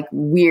to, like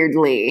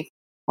weirdly.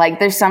 Like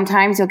there's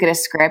sometimes you'll get a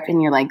script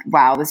and you're like,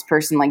 wow, this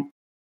person like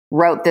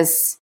wrote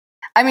this.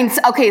 I mean,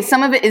 okay,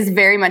 some of it is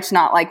very much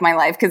not like my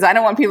life because I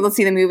don't want people to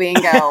see the movie and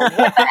go, what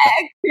the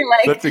heck? You're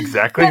like, that's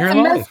exactly her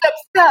some life. messed up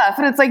stuff.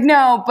 And it's like,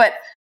 no, but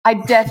I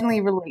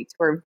definitely relate to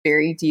her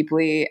very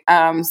deeply.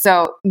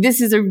 So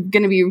this is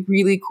going to be a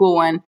really cool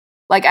one.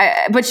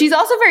 But she's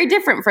also very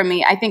different from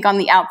me, I think, on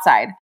the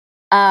outside.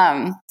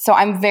 So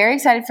I'm very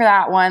excited for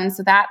that one.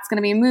 So that's going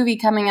to be a movie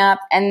coming up.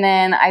 And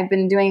then I've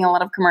been doing a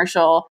lot of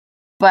commercial,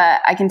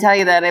 but I can tell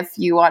you that if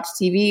you watch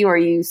TV or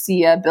you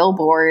see a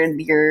billboard,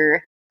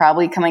 you're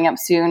probably coming up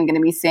soon, going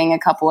to be seeing a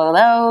couple of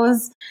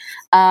those.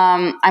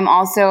 I'm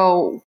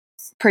also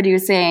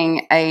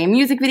producing a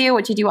music video,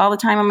 which I do all the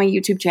time on my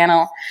YouTube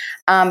channel.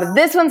 But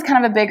this one's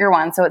kind of a bigger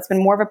one, so it's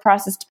been more of a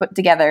process to put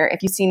together.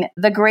 If you've seen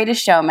The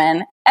Greatest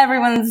Showman,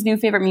 everyone's new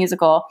favorite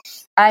musical,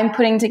 I'm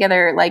putting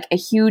together like a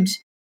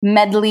huge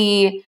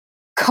medley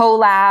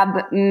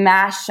collab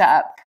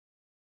mashup.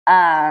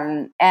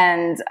 And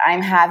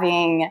I'm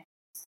having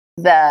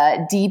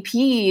the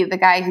DP, the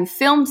guy who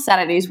filmed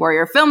Saturday's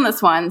Warrior, film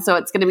this one. So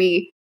it's going to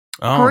be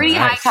pretty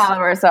high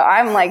caliber. So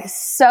I'm like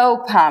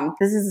so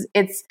pumped.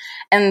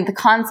 And the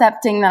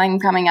concepting that I'm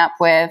coming up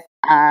with,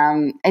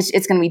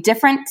 it's going to be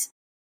different.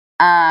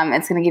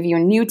 It's going to give you a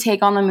new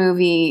take on the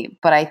movie,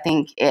 but I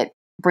think it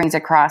brings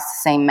across the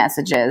same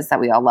messages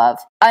that we all love.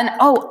 And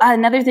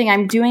another thing,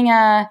 I'm doing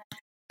a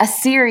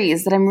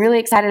series that I'm really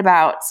excited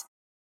about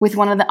with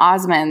one of the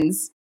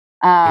Osmonds.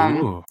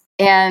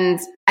 And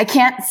I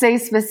can't say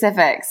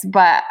specifics,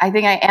 but I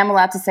think I am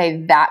allowed to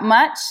say that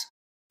much.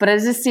 But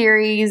it's a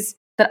series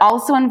that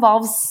also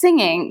involves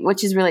singing,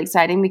 which is really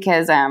exciting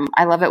because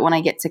I love it when I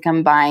get to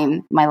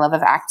combine my love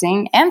of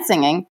acting and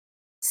singing.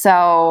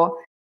 So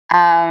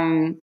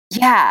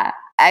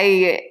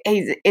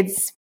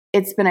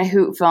it's been a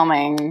hoot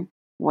filming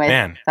with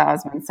the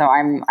Osmonds. So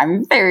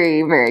I'm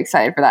very, very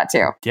excited for that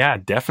too. Yeah,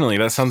 definitely.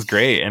 That sounds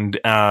great. And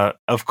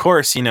of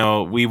course,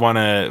 we want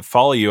to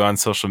follow you on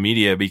social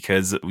media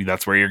because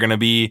that's where you're going to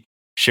be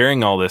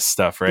sharing all this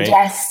stuff, right?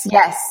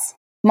 Yes.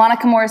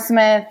 Monica Moore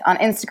Smith on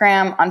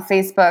Instagram, on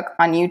Facebook,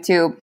 on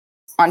YouTube,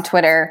 on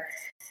Twitter,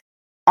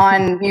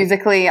 on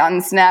Musical.ly, on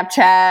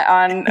Snapchat,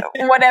 on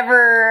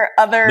whatever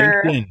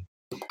other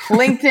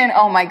LinkedIn.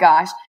 Oh my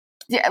gosh.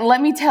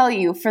 Let me tell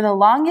you, for the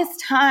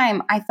longest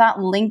time, I thought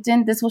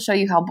LinkedIn, this will show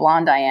you how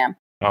blonde I am.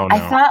 Oh, no.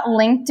 I thought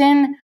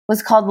LinkedIn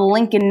was called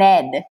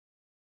LinkedIn.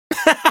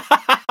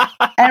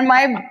 And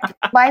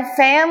my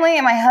family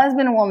and my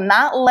husband will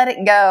not let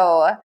it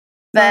go.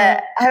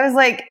 But I was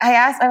like,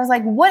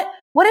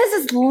 what is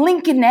this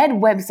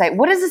LinkedIn website?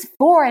 What is this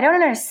for? I don't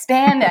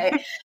understand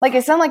it. I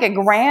sound like a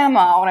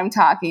grandma when I'm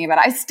talking about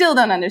it. I still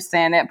don't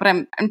understand it, but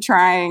I'm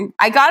trying.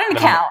 I got an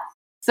account.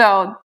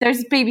 So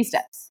there's baby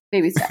steps.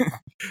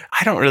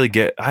 I don't really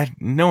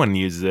no one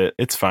uses it.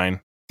 It's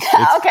fine.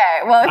 Okay.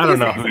 Well, I don't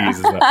know who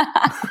uses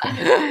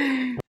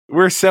that.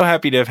 We're so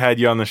happy to have had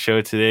you on the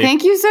show today.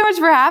 Thank you so much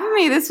for having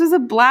me. This was a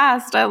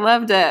blast. I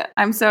loved it.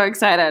 I'm so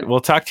excited. We'll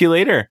talk to you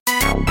later.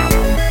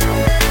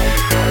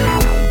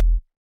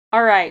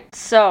 All right.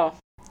 So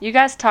you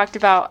guys talked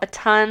about a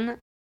ton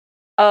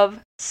of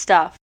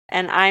stuff,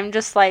 and I'm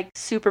just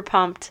super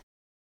pumped.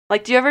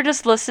 Do you ever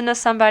just listen to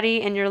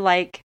somebody and you're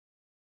like,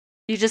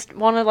 you just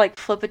want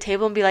to flip a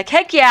table and be like,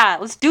 heck yeah,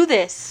 let's do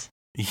this.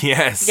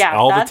 Yes,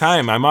 all the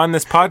time. I'm on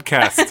this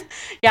podcast.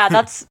 Yeah,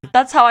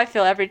 that's how I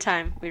feel every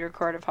time we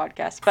record a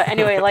podcast. But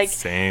anyway,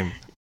 same.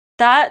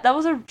 That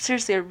was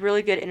seriously a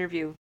really good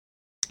interview.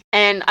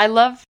 And I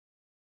love,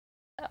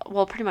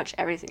 pretty much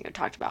everything you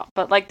talked about.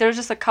 But there's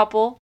just a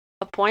couple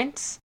of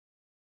points.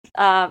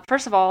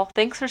 First of all,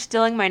 thanks for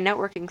stealing my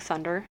networking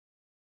thunder.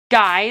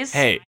 Guys.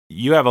 Hey,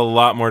 you have a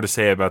lot more to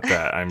say about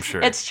that, I'm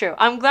sure. It's true.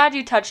 I'm glad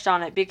you touched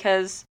on it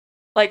because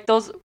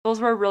those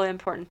were really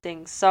important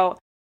things. So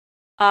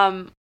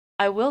I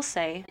I will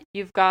say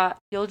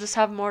you'll just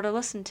have more to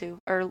listen to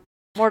or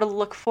more to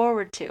look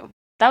forward to.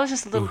 That was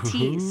just a little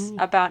tease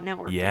about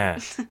networking. Yeah.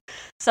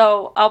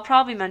 So I'll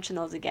probably mention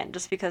those again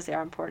just because they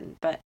are important.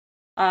 But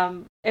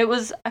I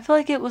feel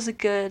like it was a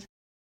good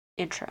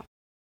intro.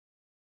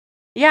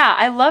 Yeah,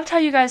 I loved how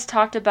you guys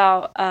talked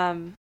about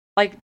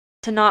like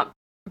to not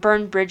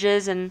burn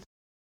bridges, and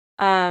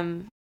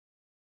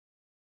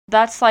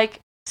that's like,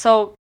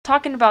 so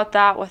talking about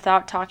that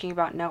without talking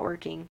about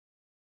networking.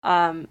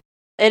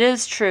 It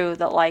is true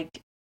that like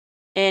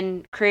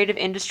in creative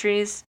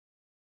industries,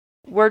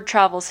 word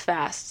travels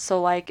fast. So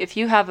like if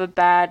you have a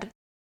bad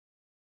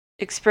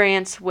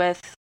experience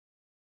with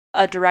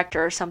a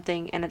director or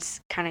something and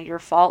it's kind of your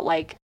fault,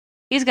 like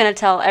he's going to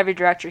tell every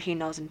director he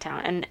knows in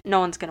town and no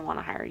one's going to want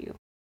to hire you.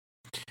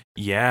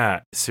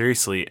 Yeah,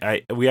 seriously.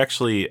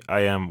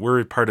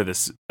 We're part of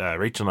this,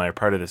 Rachel and I are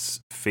part of this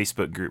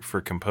Facebook group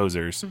for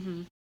composers.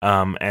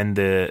 Mm-hmm.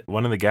 And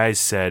one of the guys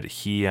said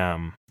he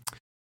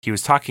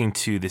was talking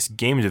to this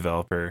game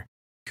developer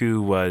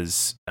who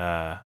was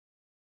kind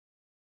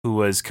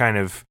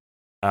of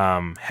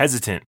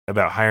hesitant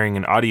about hiring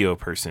an audio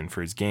person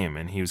for his game,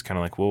 and he was kind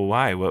of like, well,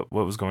 why? What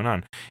was going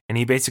on? And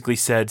he basically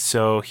said,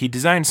 so he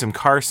designed some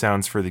car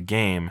sounds for the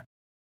game,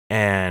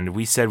 and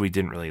we said we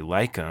didn't really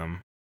like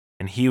them,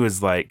 and he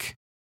was like,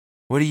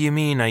 what do you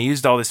mean? I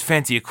used all this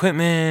fancy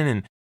equipment,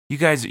 and you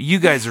guys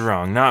are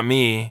wrong, not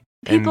me.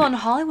 People in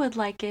Hollywood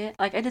like it.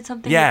 Like I did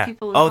something with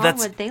people in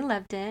Hollywood, they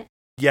loved it.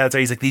 Yeah, that's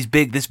right. He's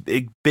like, this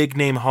big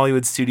name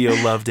Hollywood studio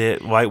loved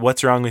it. Why?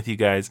 What's wrong with you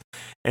guys?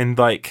 And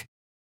like,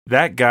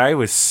 that guy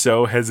was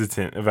so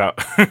hesitant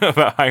about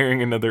about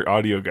hiring another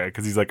audio guy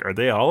because he's like, are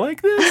they all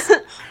like this?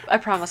 I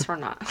promise we're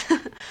not.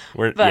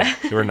 We're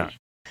not.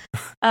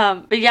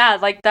 But yeah,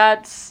 like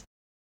that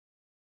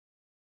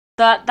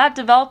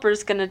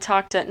developer's gonna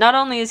talk to. Not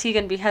only is he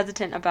gonna be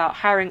hesitant about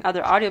hiring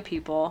other audio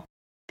people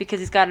because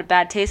he's got a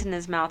bad taste in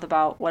his mouth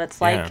about what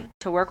it's like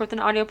to work with an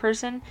audio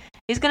person,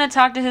 he's gonna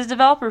talk to his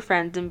developer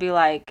friends and be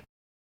like,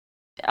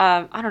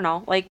 I don't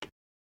know, like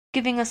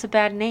giving us a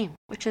bad name,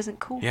 which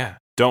isn't cool. Yeah.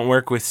 Don't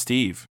work with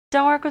Steve.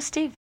 Don't work with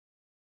Steve.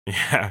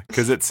 Yeah,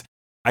 because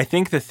I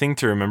think the thing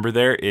to remember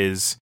there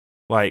is,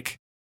 like,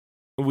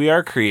 we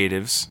are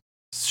creatives,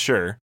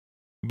 sure,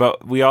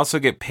 but we also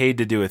get paid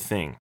to do a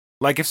thing.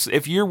 Like,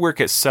 if you work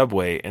at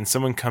Subway and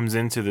someone comes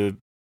into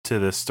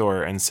the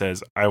store and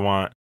says, I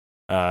want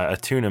a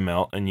tuna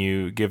melt, and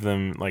you give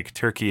them, like,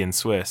 turkey and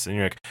Swiss, and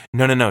you're like,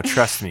 no,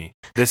 trust me,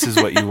 this is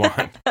what you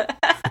want.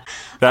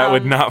 That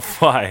would not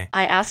fly.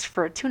 I asked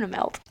for a tuna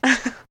melt.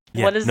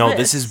 Yeah, what is no, this?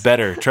 This is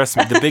better. Trust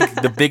me.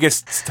 The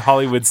biggest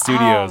Hollywood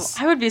studios.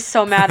 I would be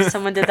so mad if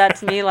someone did that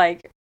to me.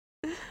 Like,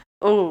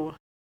 oh.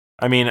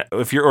 I mean,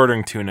 if you're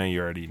ordering tuna,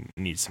 you already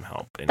need some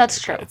help. Anyway,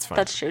 that's true. It's fine.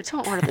 That's true.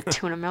 Don't order the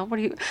tuna melt. What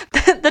do you?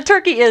 The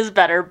turkey is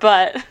better,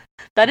 but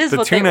that is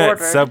what they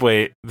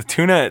ordered. The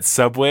tuna at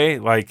Subway,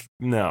 like,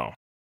 no.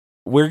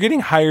 We're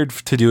getting hired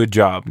to do a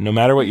job, no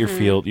matter what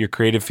your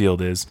creative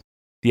field is.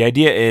 The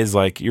idea is,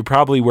 like, you're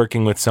probably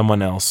working with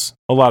someone else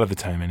a lot of the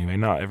time anyway,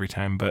 not every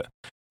time, but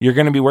you're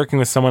going to be working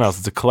with someone else.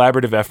 It's a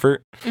collaborative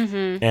effort,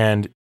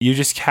 and you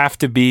just have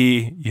to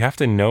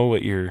know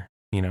what you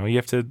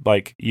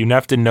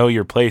have to know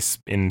your place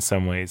in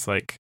some ways.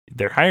 Like,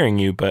 they're hiring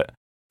you, but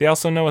they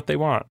also know what they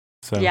want.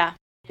 So yeah,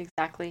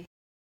 exactly.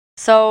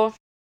 So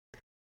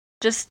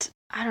it's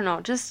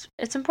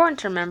important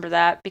to remember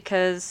that,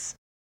 because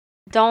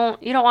you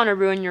don't want to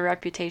ruin your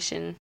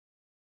reputation.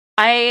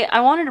 I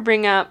wanted to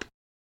bring up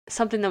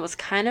something that was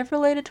kind of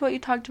related to what you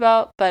talked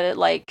about, but it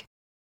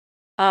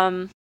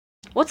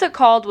what's it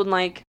called when,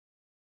 like,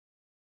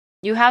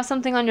 you have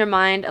something on your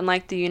mind and,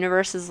 like, the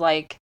universe is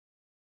like,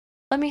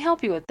 let me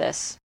help you with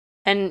this.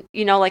 And,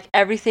 like,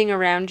 everything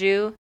around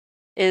you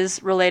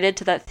is related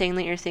to that thing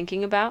that you're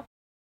thinking about.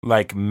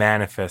 Like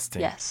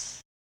manifesting. Yes.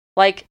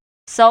 Like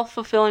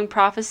self-fulfilling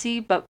prophecy,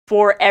 but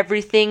for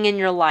everything in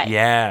your life.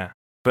 Yeah,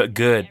 but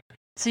good.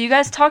 So you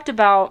guys talked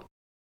about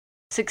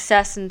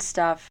success and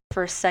stuff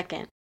for a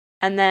second.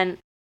 And then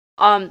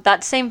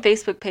that same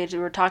Facebook page we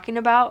were talking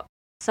about,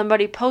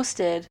 somebody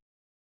posted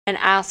and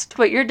asked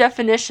what your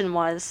definition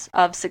was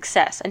of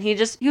success. And he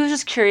was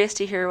just curious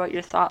to hear what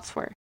your thoughts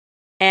were.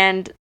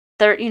 And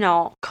they're,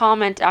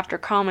 comment after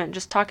comment,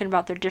 just talking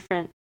about their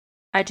different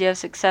idea of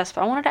success.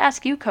 But I wanted to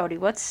ask you, Cody,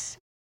 what's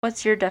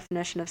your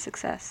definition of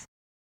success?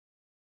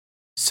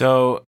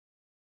 So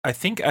I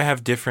think I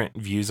have different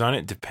views on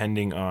it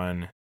depending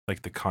on,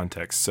 like, the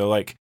context. So,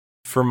 like,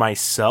 for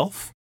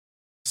myself,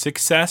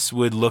 success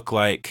would look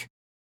like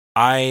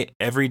I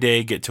every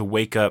day get to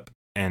wake up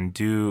and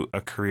do a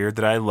career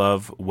that I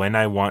love when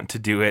I want to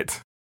do it.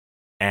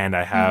 And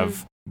I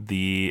have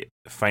the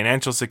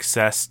financial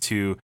success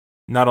to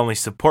not only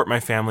support my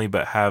family,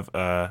 but have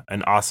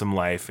an awesome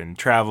life and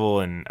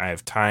travel, and I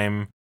have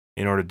time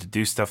in order to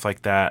do stuff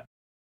like that.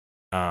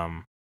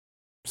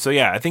 So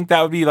yeah, I think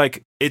that would be,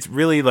 like, it's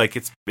really, like,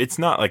 it's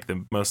not, like,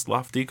 the most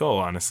lofty goal,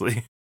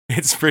 honestly.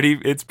 It's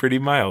pretty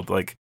mild.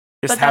 Like,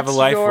 just have a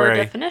life where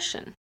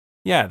definition.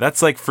 Yeah,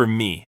 that's, like, for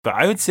me. But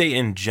I would say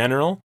in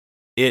general,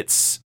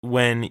 it's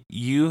when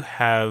you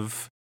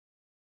have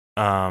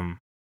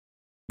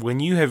when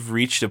you have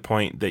reached a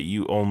point that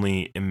you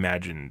only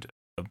imagined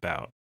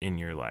about in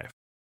your life,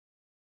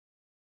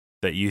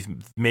 that you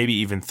maybe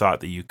even thought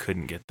that you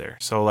couldn't get there.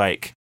 So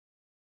like,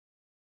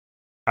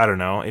 I don't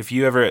know, if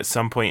you ever at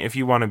some point, if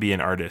you want to be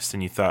an artist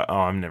and you thought,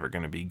 oh, I'm never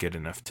going to be good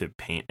enough to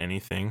paint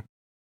anything,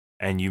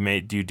 and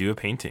you do a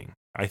painting,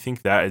 I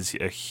think that is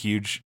a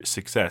huge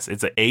success.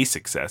 It's a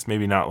success,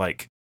 maybe not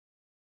like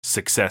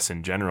success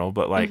in general,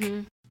 but like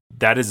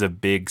that is a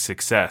big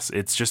success.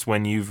 It's just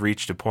when you've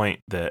reached a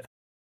point that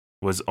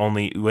was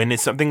only when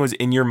something was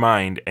in your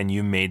mind and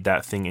you made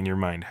that thing in your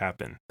mind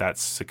happen.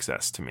 That's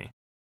success to me.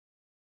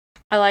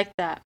 I like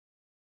that.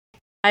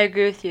 I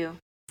agree with you.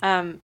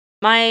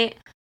 My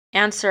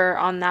answer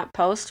on that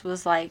post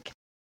was like,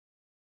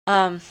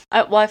 I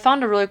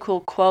found a really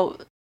cool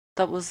quote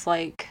that was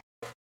like,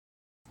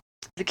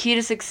 the key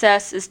to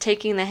success is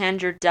taking the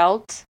hand you're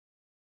dealt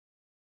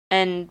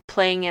and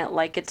playing it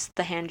like it's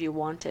the hand you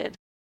wanted.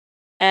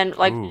 And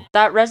like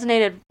that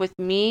resonated with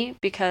me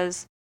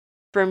because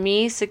for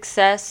me,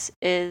 success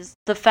is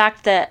the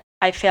fact that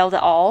I failed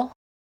at all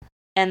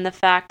and the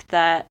fact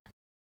that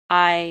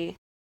I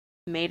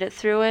made it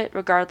through it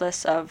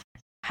regardless of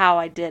how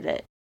I did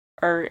it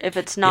or if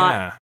it's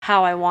not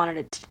how I wanted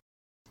it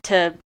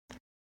to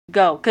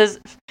go. Because,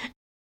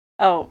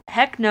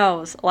 heck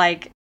knows.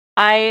 Like,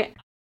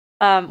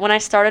 when I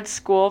started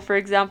school, for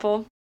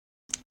example,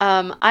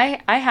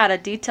 I had a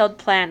detailed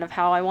plan of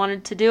how I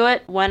wanted to do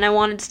it, when I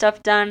wanted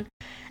stuff done,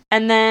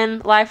 and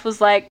then life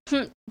was like,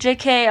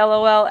 JK,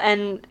 LOL,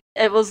 and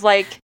it was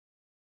like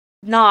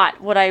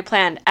not what I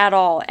planned at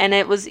all, and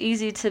it was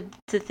easy to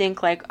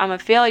think like, I'm a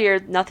failure,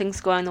 nothing's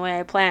going the way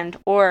I planned,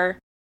 or,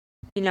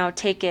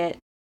 take it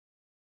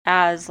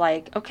as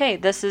like, okay,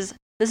 this is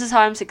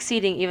how I'm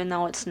succeeding, even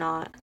though it's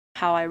not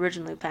how I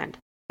originally planned.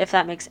 If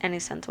that makes any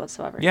sense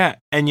whatsoever. Yeah,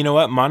 and you know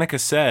what Monica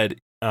said?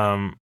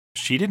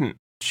 She didn't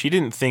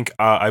think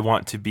I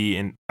want to be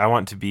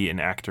an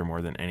actor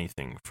more than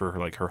anything for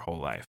her whole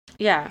life.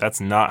 Yeah,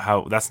 that's not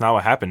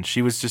what happened.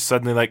 She was just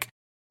suddenly like,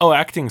 oh,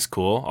 acting's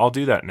cool. I'll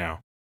do that now,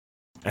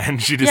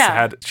 and she just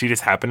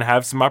happened to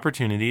have some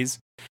opportunities,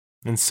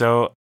 and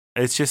so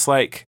it's just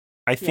like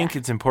I think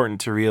it's important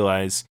to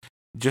realize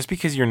just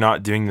because you're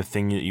not doing the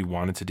thing that you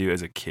wanted to do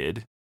as a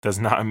kid does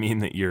not mean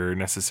that you're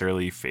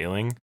necessarily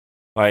failing.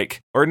 Like,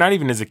 or not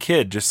even as a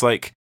kid, just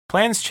like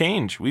plans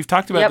change. We've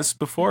talked about this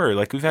before.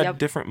 Like we've had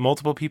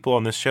multiple people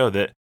on this show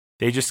that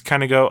they just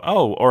kind of go,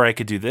 oh, or I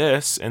could do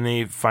this. And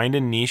they find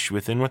a niche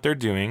within what they're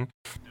doing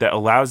that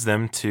allows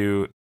them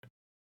to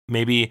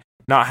maybe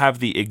not have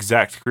the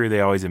exact career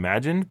they always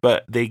imagined,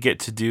 but they get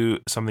to do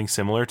something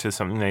similar to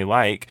something they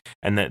like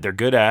and that they're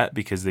good at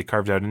because they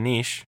carved out a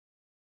niche.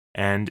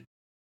 And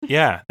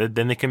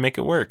then they can make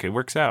it work. It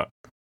works out.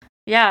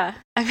 Yeah,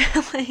 I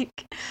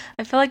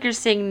feel like you're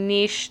saying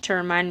niche to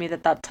remind me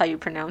that that's how you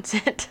pronounce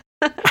it.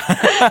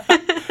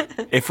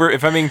 If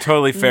I'm being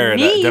totally fair,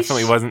 niche. That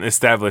definitely wasn't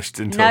established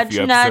until a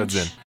few episodes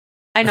in.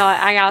 I know,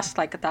 I asked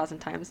like 1,000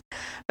 times.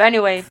 But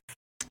anyway,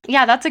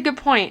 yeah, that's a good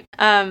point.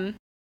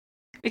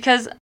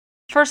 Because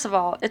first of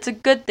all, it's a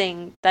good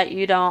thing that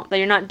you're not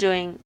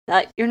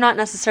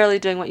necessarily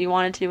doing what you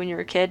wanted to do when you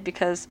were a kid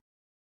because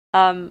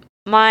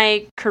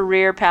my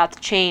career path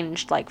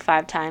changed like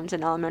 5 times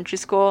in elementary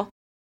school.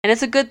 And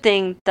it's a good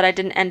thing that I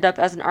didn't end up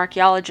as an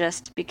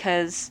archaeologist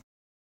because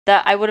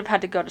that I would have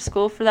had to go to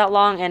school for that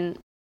long. And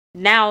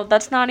now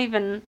that's not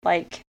even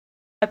like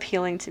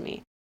appealing to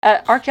me.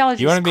 Archaeology is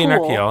cool. You want to be an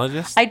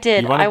archaeologist? I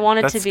did. I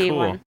wanted to be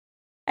one.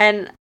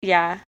 And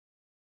yeah.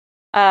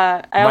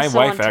 My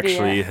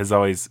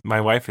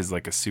wife is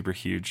like a super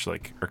huge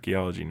like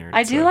archaeology nerd.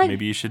 I do like.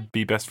 Maybe you should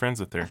be best friends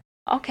with her.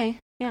 Okay.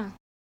 Yeah.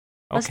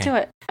 Let's do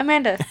it.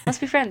 Amanda, let's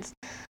be friends.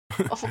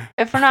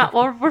 If we're not,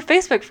 well, we're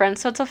Facebook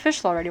friends, so it's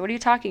official already. What are you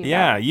talking about?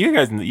 Yeah, you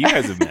guys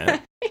have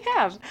met. We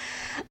have.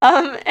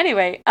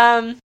 Anyway,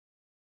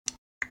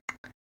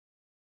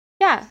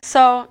 yeah,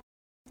 so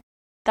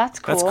that's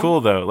cool. That's cool,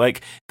 though.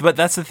 Like, but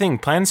that's the thing.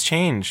 Plans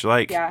change.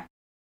 Like, yeah.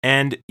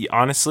 And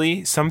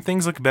honestly, some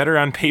things look better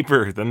on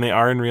paper than they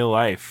are in real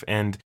life.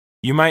 And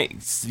you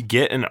might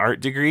get an art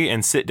degree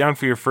and sit down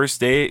for your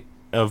first day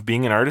of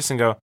being an artist and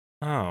go,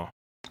 oh.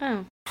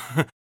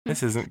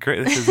 This isn't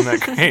great. This isn't that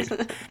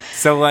great.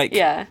 So like,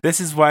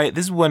 this is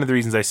one of the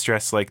reasons I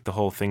stress like the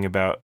whole thing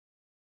about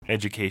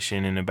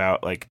education and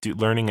about like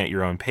learning at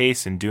your own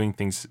pace and doing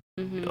things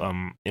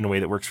in a way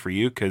that works for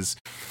you. Cause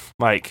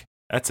like,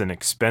 that's an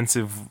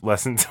expensive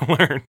lesson to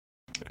learn.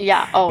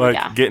 Yeah. Oh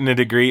yeah. Getting a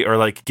degree or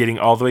like getting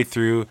all the way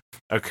through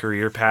a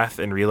career path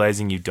and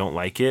realizing you don't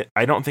like it.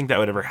 I don't think that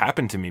would ever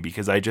happen to me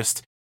because I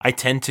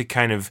tend to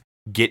kind of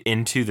get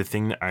into the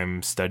thing that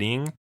I'm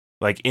studying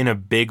like in a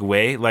big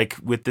way, like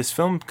with this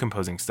film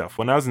composing stuff.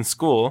 When I was in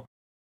school,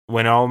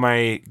 when all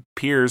my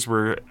peers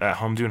were at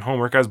home doing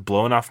homework, I was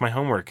blowing off my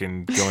homework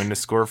and going to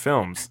score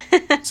films.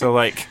 So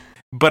like,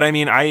 but I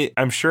mean,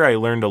 I'm sure I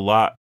learned a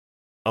lot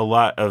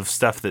of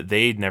stuff that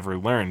they'd never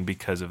learned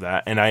because of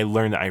that. And I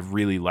learned that I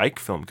really like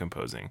film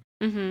composing.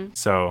 Mm-hmm.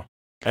 So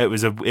it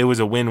was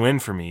a win-win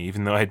for me,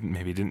 even though I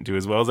maybe didn't do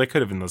as well as I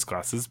could have in those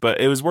classes, but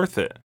it was worth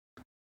it.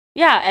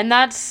 Yeah, and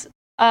that's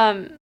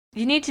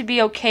you need to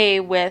be okay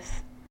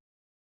with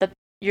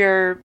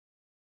your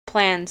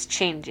plans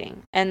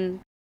changing and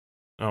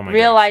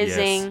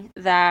realizing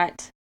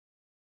that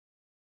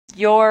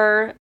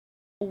your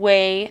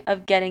way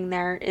of getting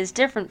there is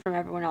different from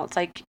everyone else,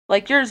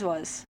 like yours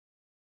was,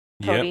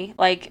 Cody. Yep.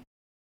 Like,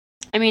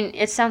 I mean,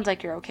 it sounds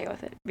like you're okay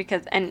with it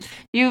because, and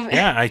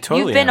I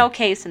totally you've been am.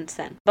 okay since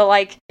then. But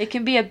like, it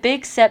can be a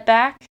big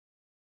setback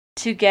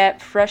to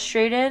get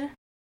frustrated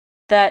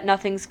that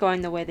nothing's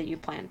going the way that you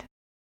planned.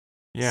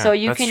 Yeah, so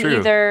you that's can true.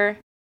 either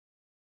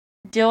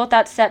deal with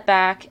that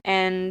setback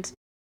and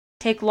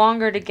take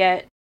longer to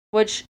get,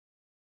 which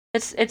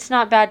it's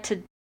not bad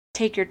to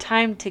take your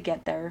time to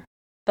get there,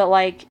 but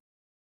like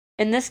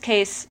in this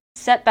case,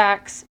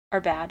 setbacks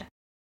are bad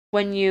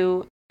when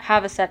you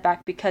have a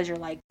setback because you're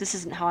like, this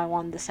isn't how I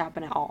wanted this to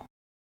happen at all.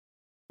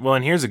 Well,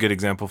 and here's a good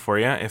example for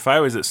you. If I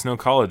was at Snow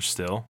College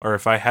still, or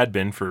if I had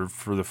been for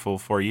the full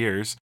 4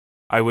 years,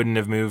 I wouldn't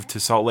have moved to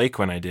Salt Lake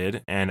when I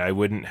did, and I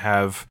wouldn't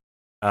have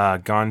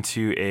gone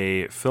to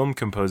a film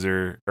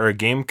composer or a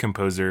game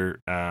composer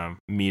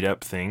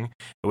meetup thing.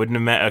 I wouldn't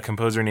have met a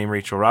composer named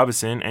Rachel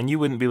Robinson, and you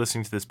wouldn't be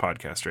listening to this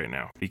podcast right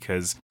now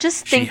because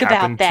just think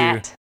about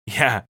that.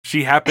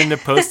 She happened to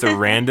post a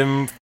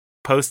random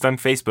post on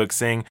Facebook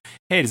saying,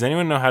 "Hey, does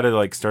anyone know how to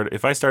like start?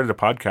 If I started a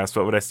podcast,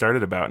 what would I start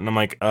it about?" And I'm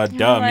like,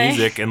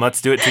 music, and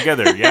let's do it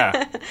together."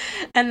 Yeah.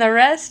 And the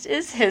rest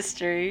is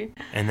history.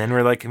 And then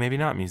we're like, maybe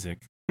not music.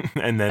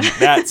 And then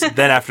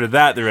then after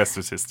that, the rest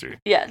was history.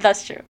 Yeah,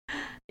 that's true.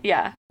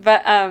 Yeah,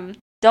 but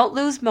don't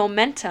lose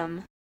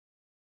momentum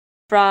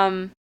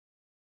from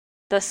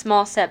the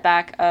small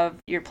setback of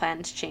your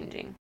plans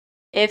changing.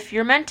 If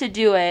you're meant to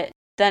do it,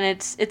 then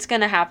it's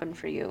going to happen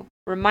for you.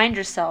 Remind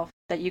yourself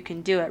that you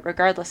can do it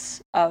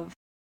regardless of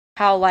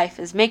how life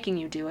is making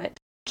you do it.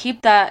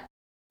 Keep that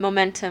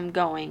momentum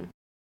going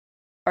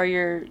or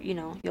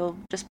you'll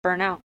just burn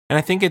out. And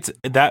I think it's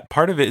that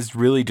part of it is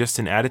really just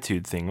an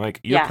attitude thing. Like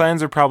your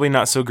plans are probably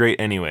not so great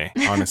anyway,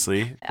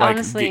 honestly. Like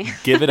honestly.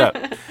 Give it up.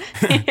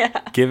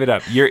 Yeah. Give it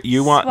up.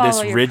 You want Swallow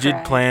this your rigid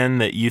pride. plan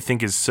that you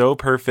think is so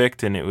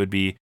perfect and it would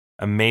be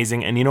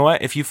amazing. And you know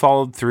what? If you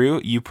followed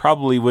through, you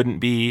probably wouldn't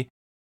be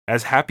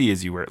as happy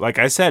as you were. Like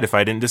I said, if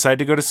I didn't decide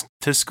to go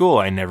to school,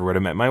 I never would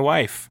have met my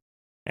wife.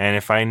 And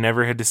if I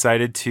never had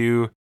decided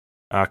to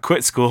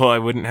quit school, I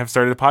wouldn't have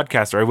started a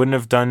podcast, or I wouldn't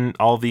have done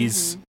all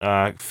these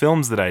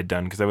films that I'd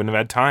done because I wouldn't have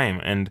had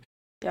time. And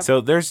so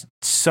there's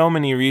so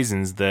many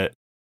reasons that,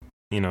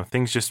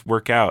 things just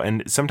work out.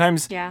 And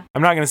sometimes, I'm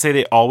not going to say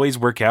they always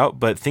work out,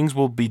 but things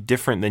will be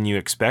different than you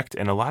expect.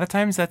 And a lot of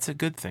times that's a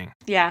good thing.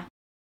 Yeah.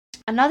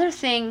 Another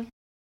thing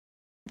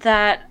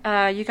that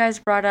you guys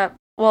brought up,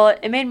 well,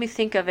 it made me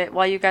think of it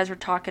while you guys were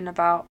talking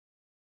about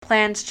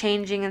plans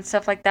changing and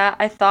stuff like that.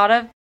 I thought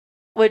of,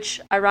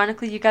 which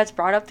ironically you guys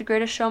brought up The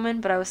Greatest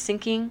Showman, but I was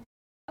thinking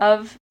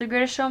of The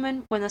Greatest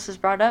Showman when this was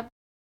brought up.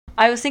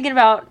 I was thinking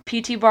about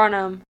P.T.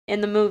 Barnum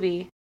in the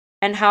movie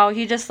and how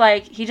he just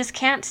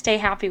can't stay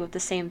happy with the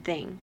same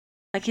thing.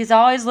 Like he's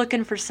always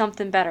looking for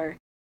something better.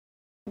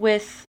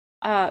 With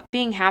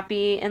being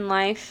happy in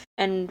life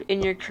and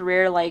in your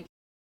career, like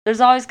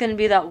there's always going to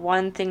be that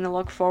one thing to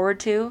look forward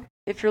to.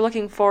 If you're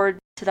looking forward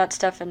to that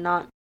stuff and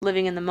not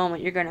living in the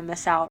moment, you're going to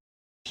miss out.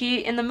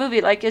 In the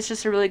movie, like it's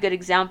just a really good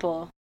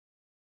example.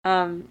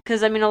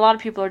 Because I mean, a lot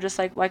of people are just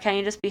like, why can't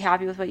you just be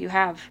happy with what you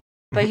have?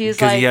 But he's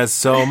because like, he has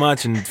so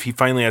much, and he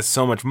finally has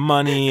so much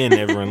money, and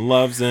everyone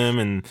loves him,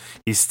 and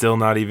he's still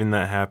not even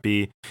that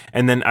happy.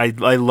 And then I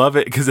love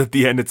it because at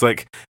the end it's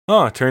like,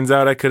 oh, it turns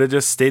out I could have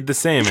just stayed the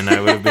same, and I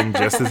would have been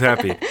just as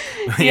happy.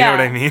 You know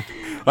what I mean?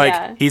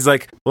 Like he's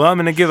like, well, I'm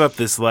gonna give up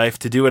this life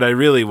to do what I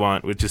really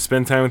want, which is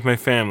spend time with my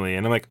family.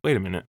 And I'm like, wait a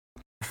minute,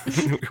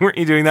 weren't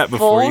you doing that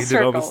before you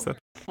did all this stuff?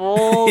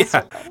 Full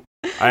circle.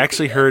 I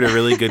actually heard a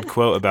really good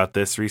quote about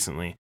this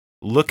recently.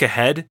 Look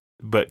ahead,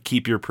 but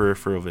keep your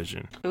peripheral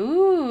vision.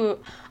 Ooh,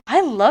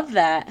 I love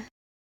that.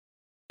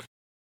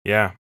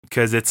 Yeah,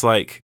 because it's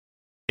like,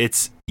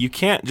 you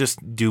can't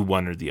just do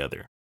one or the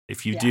other.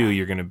 If you do,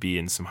 you're going to be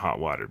in some hot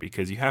water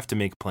because you have to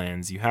make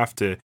plans. You have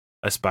to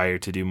aspire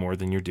to do more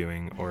than you're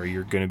doing, or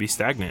you're going to be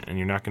stagnant and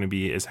you're not going to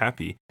be as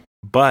happy.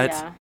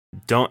 But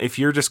if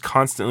you're just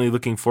constantly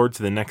looking forward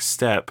to the next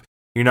step,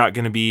 you're never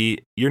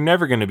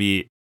going to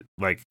be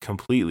like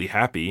completely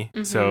happy.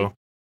 Mm-hmm. So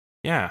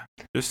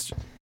just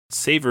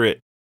savor it.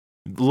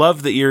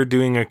 Love that you're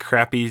doing a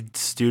crappy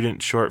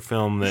student short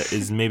film that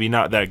is maybe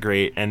not that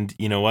great, and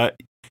you know what,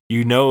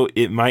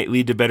 it might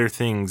lead to better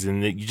things,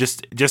 and you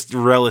just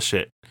relish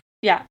it.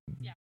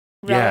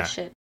 Relish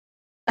it.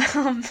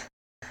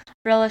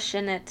 Relish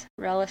in it.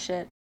 Relish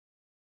it.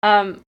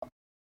 I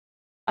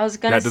was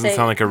gonna say that doesn't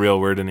sound like a real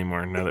word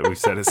anymore now that we've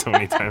said it so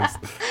many times.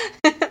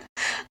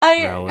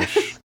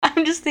 Relish.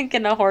 I'm just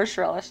thinking a horse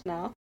relish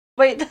now.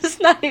 Wait, that's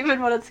not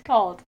even what it's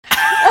called.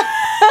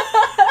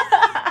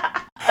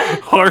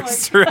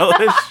 Horse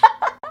relish.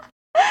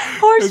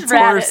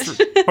 Horseradish.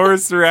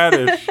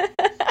 Horseradish.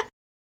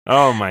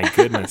 Oh my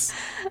goodness.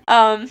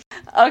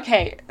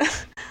 Okay.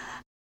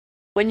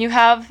 When you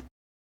have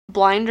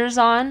blinders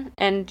on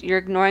and you're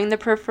ignoring the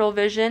peripheral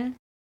vision,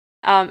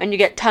 and you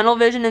get tunnel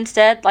vision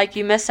instead, like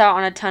you miss out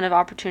on a ton of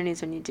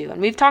opportunities when you do.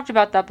 And we've talked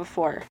about that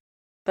before,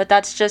 but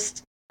that's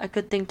just a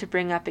good thing to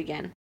bring up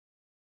again.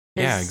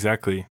 Yeah,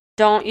 exactly.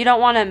 You don't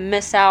want to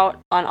miss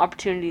out on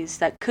opportunities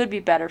that could be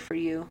better for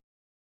you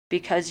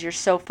because you're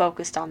so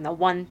focused on the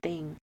one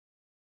thing.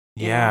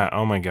 Yeah.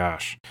 Oh my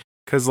gosh.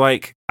 Because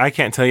like I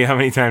can't tell you how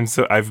many times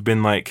I've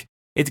been like,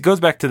 it goes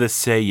back to the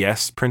say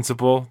yes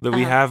principle that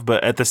we have,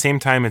 but at the same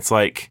time, it's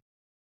like,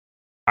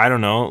 I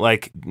don't know,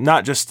 like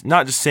not just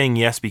saying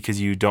yes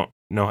because you don't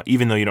know,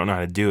 even though you don't know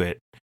how to do it.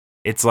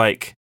 It's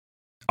like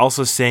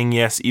also saying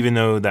yes, even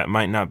though that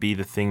might not be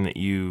the thing that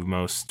you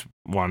most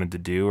wanted to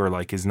do, or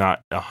like is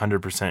not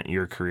 100%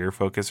 your career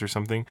focus or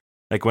something.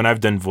 Like when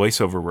I've done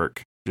voiceover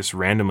work, just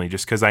randomly,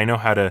 just because I know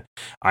how to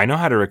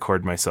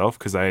record myself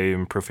because I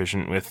am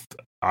proficient with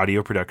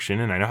audio production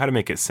and I know how to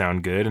make it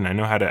sound good and I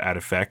know how to add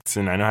effects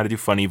and I know how to do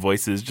funny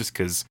voices just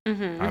because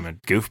I'm a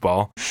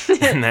goofball.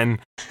 And then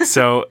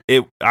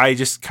I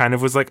just kind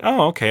of was like,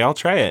 oh, okay, I'll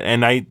try it.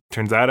 And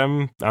turns out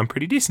I'm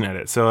pretty decent at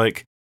it. So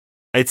like,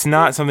 it's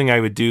not something I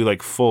would do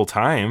like full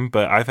time,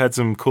 but I've had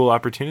some cool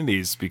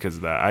opportunities because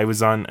of that. I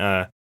was on,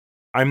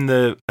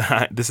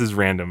 this is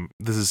random.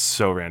 This is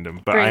so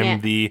random, but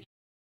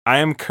I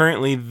am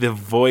currently the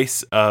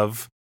voice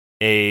of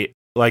a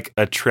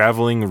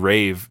traveling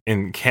rave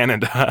in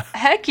Canada.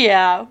 Heck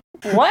yeah.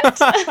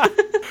 What?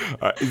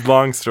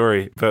 Long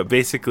story, but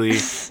basically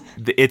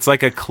it's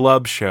like a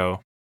club show,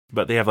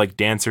 but they have like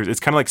dancers. It's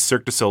kind of like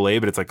Cirque du Soleil,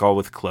 but it's like all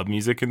with club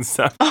music and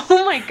stuff.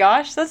 Oh my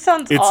gosh, that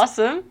sounds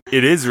awesome.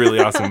 It is really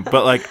awesome.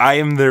 But like I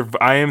am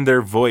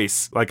their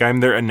voice. Like I'm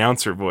their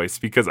announcer voice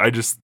because it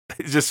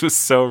just was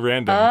so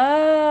random.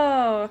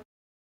 Oh.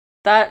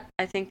 That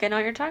I think I know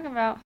what you're talking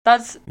about.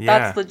 That's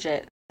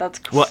legit. That's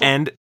cool. Well,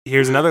 and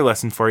here's another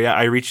lesson for you.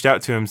 I reached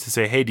out to him to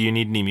say, "Hey, do you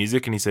need any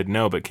music?" And he said,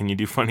 "No, but can you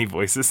do funny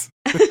voices?"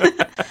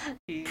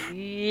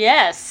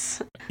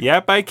 Yes.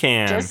 Yep, I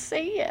can. Just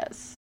say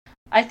yes.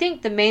 I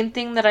think the main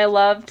thing that I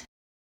loved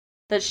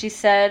that she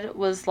said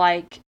was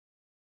like,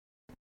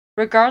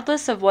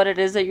 regardless of what it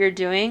is that you're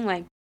doing,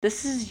 like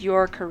this is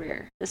your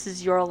career. This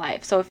is your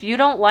life. So if you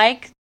don't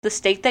like the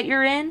state that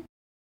you're in,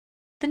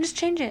 then just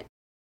change it.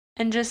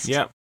 And just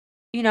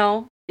you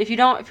know, if you're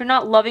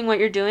not loving what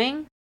you're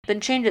doing, then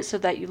change it so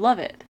that you love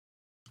it.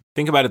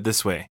 Think about it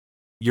this way.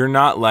 You're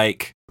not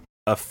like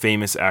a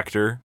famous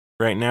actor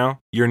right now.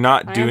 You're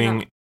not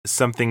doing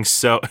something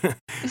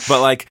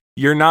but like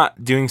you're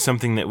not doing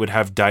something that would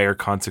have dire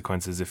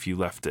consequences if you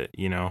left it,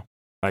 you know?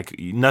 Like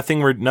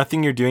nothing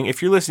you're doing.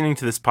 If you're listening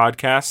to this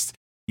podcast,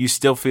 you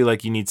still feel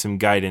like you need some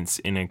guidance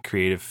in a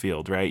creative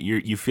field, right?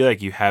 You feel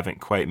like you haven't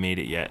quite made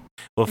it yet.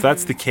 Well, if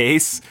that's the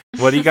case,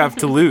 what do you got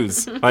to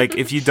lose? Like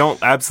if you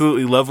don't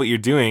absolutely love what you're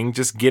doing,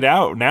 just get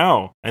out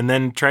now and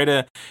then try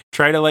to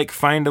like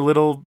find a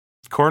little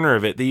corner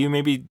of it that you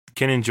maybe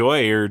can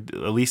enjoy or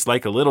at least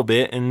like a little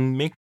bit and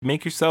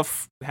make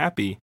yourself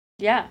happy.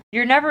 Yeah,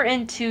 you're never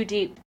in too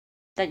deep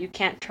that you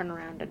can't turn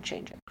around and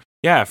change it.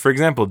 Yeah, for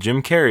example,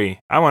 Jim Carrey,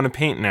 I want to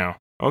paint now.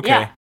 Okay.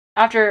 Yeah.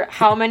 After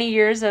how many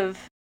years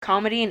of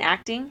comedy and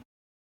acting?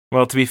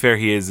 Well, to be fair,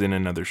 he is in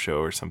another show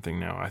or something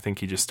now. I think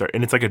he just started,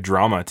 and it's like a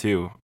drama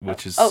too,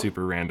 which is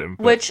super random.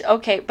 But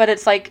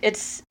it's like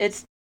it's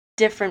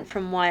different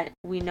from what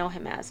we know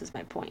him as. Is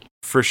my point.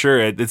 For sure,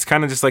 it's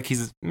kind of just like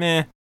he's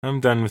meh. I'm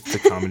done with the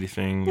comedy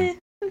thing.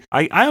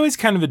 I always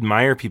kind of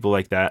admire people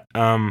like that.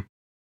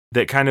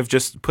 That kind of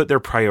just put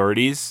their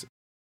priorities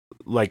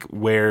like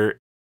where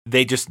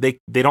they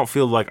don't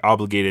feel like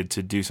obligated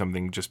to do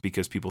something just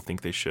because people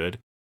think they should.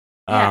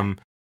 Yeah.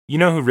 You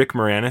know who Rick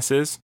Moranis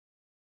is?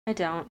 I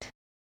don't.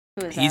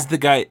 Who is He's that? the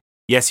guy.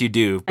 Yes, you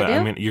do. But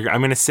I do?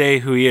 I'm gonna say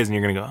who he is, and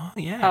you're gonna go, oh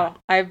yeah. Oh,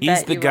 I bet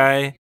He's the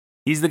guy. Will.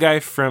 He's the guy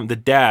from the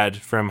dad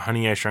from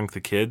Honey, I Shrunk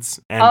the Kids,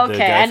 and the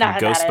guy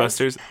from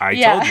Ghostbusters. I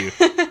told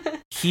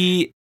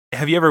you.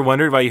 Have you ever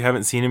wondered why you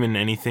haven't seen him in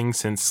anything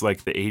since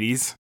like the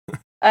 80s?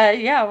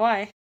 Yeah.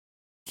 Why?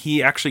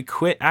 He actually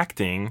quit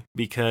acting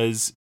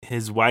because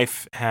his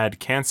wife had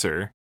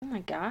cancer. Oh my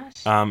gosh.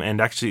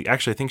 And actually, I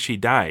think she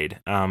died.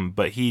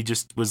 But he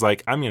just was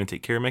like, I'm going to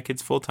take care of my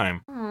kids full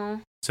time.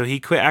 Aww. So he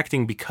quit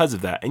acting because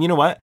of that. And you know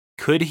what?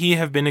 Could he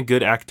have been a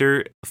good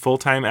actor,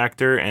 full-time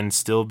actor, and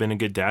still been a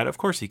good dad? Of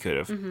course he could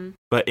have. Mm-hmm.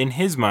 But in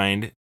his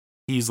mind,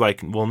 he's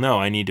like, well, no,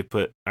 I need to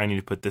put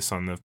this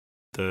on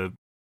the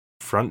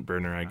front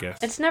burner, I guess.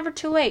 It's never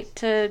too late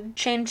to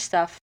change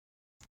stuff.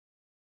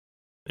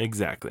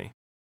 Exactly.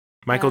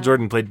 Michael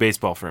Jordan played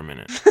baseball for a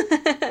minute.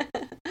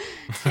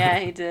 Yeah,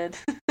 he did.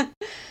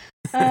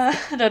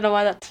 I don't know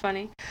why that's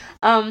funny.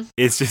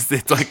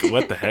 It's like,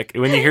 what the heck?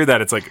 When you hear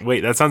that, it's like, wait,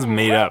 that sounds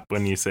made up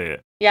when you say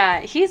it. Yeah,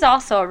 he's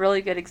also a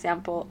really good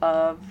example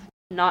of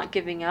not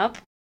giving up.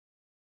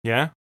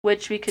 Yeah?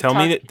 Which we could tell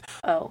me that.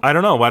 Oh. I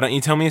don't know. Why don't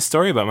you tell me a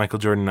story about Michael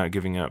Jordan not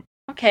giving up?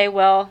 Okay,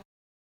 well,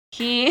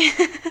 he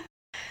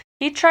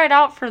tried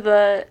out for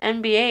the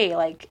NBA,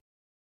 like,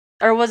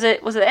 or was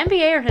it the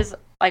NBA or his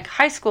like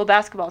high school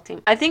basketball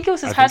team? I think it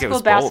was his high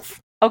school basketball.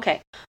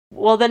 Okay,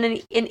 well then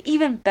an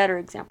even better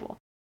example.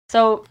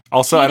 So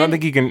Also, he I don't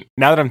didn't- think you can.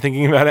 Now that I'm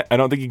thinking about it, I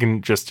don't think you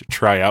can just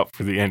try out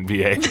for the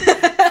NBA.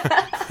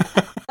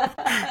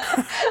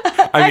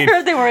 I mean-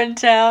 heard they were in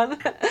town.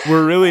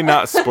 We're really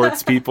not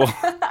sports people,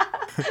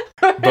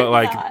 but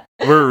like Not.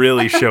 we're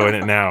really showing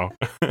it now.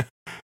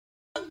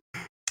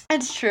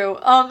 It's true.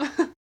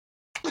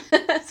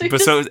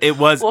 But so it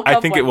was. woke I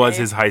up think one it was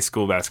day. his high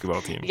school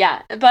basketball team.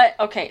 Yeah, but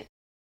okay.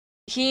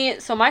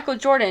 So Michael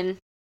Jordan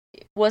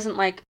wasn't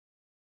like,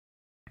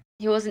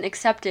 he wasn't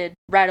accepted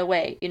right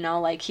away, you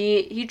know, like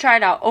he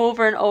tried out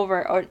over and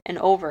over and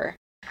over.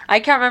 I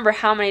can't remember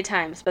how many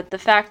times, but the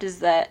fact is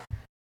that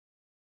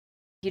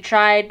he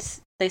tried,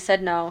 they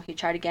said no, he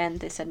tried again,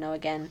 they said no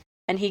again,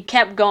 and he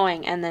kept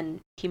going, and then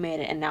he made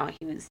it, and now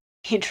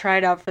he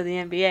tried out for the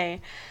NBA,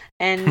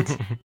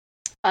 and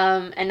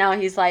and now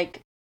he's like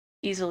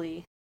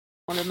easily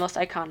one of the most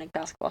iconic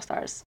basketball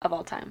stars of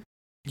all time.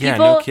 Yeah,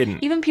 People, no kidding.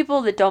 Even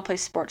people that don't play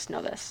sports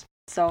know this.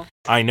 So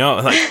I know,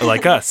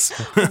 like us.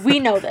 we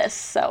know this.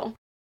 So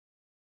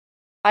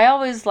I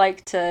always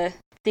like to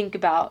think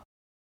about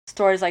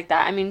stories like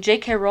that. I mean,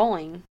 J.K.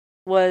 Rowling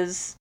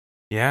was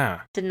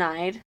Yeah.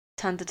 denied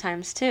tons of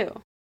times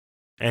too.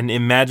 And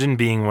imagine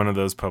being one of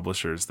those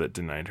publishers that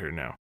denied her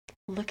now.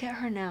 Look at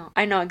her now.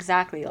 I know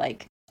exactly.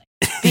 Like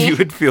You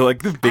would feel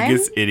like the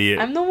biggest idiot.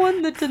 I'm the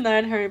one that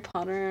denied Harry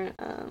Potter.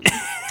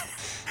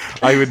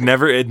 I would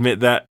never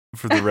admit that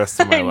for the rest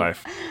of my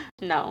life.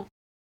 No,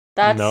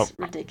 that's Nope.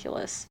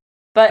 ridiculous.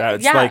 But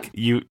That's yeah, like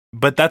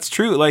but that's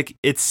true. Like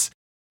it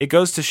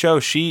goes to show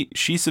she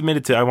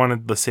submitted to, I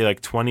wanted to say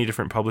like 20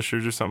 different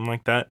publishers or something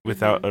like that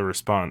without a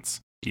response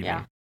even.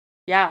 Yeah.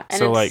 Yeah, and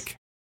So it's, like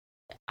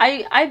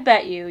I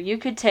bet you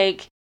could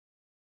take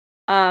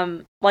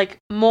like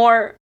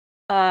more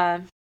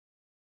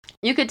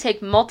you could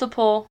take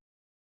multiple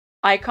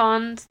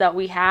icons that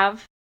we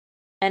have,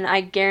 and I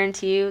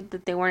guarantee you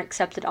that they weren't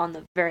accepted on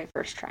the very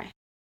first try.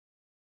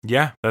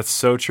 yeah, that's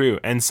so true.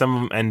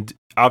 And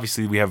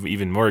obviously we have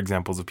even more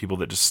examples of people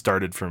that just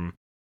started from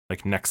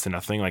like next to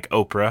nothing, like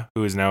Oprah,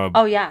 who is now a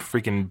Oh yeah,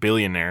 freaking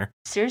billionaire.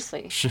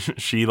 seriously.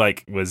 She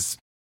like was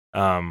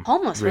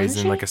Homeless, raised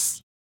wasn't in like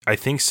she? I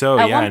think so,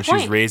 At yeah, one and she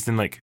was point. raised in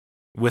like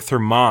with her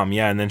mom,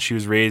 yeah, and then she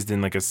was raised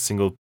in like a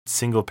single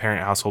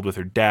parent household with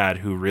her dad,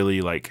 who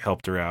really like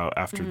helped her out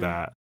after Mhm.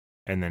 that,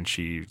 and then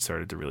she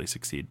started to really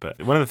succeed.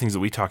 But one of the things that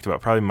we talked about,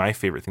 probably my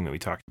favorite thing that we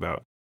talked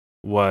about,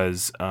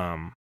 was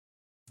her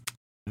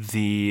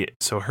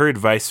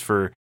advice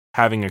for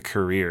having a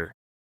career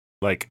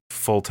like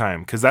full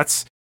time, because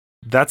that's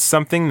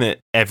something that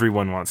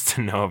everyone wants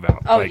to know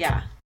about. Oh like,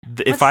 yeah.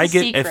 If What's I the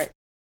get secret?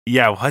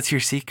 yeah, what's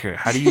your secret?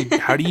 How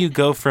do you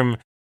go from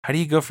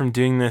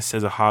doing this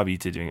as a hobby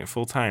to doing it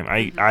full time?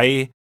 Mhm.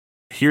 I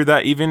hear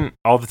that even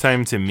all the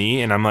time to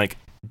me, and I'm like,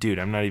 dude,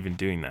 I'm not even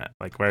doing that.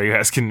 Like, why are you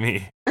asking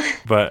me?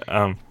 But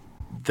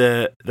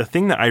the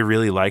thing that I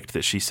really liked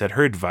that she said,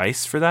 her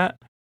advice for that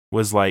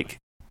was like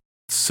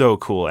so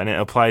cool, and it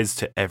applies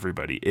to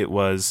everybody. It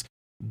was,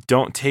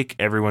 don't take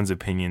everyone's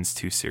opinions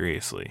too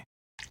seriously.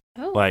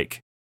 Ooh. Like,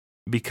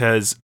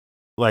 because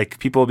like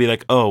people will be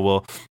like, oh,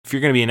 well, if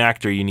you're going to be an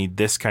actor, you need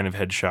this kind of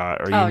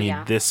headshot, or you Oh, need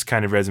yeah. this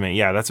kind of resume.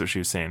 Yeah, that's what she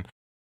was saying.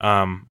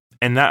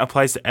 And that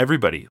applies to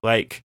everybody.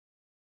 Like,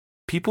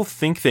 people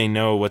think they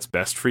know what's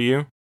best for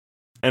you,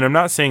 and I'm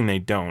not saying they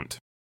don't,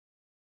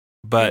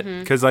 but Mhm.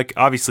 because like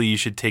obviously you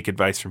should take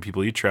advice from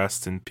people you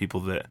trust and people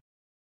that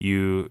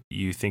you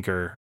think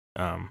are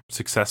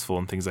successful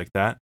and things like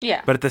that.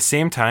 Yeah. But at the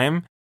same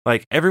time,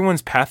 like,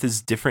 everyone's path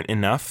is different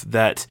enough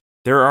that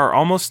there are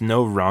almost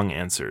no wrong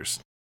answers.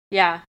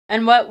 Yeah.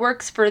 And what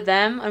works for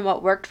them and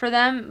what worked for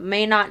them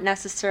may not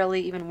necessarily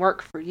even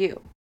work for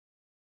you.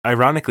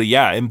 Ironically,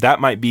 yeah, and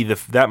that might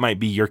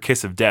be your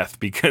kiss of death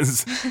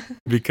because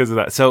of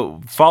that.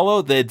 So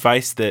follow the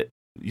advice that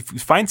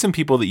find some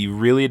people that you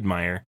really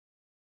admire,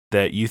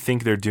 that you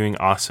think they're doing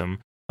awesome.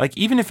 Like,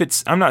 even if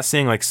it's, I'm not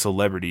saying like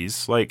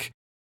celebrities, like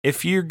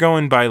if you're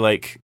going by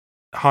like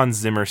Hans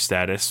Zimmer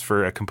status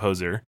for a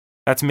composer,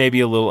 that's maybe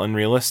a little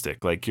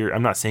unrealistic. Like,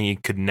 I'm not saying you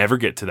could never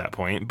get to that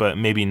point, but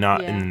maybe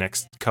not in Yeah. the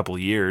next couple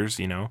years,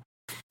 you know?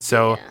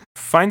 So Yeah.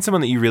 find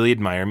someone that you really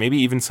admire, maybe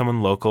even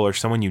someone local or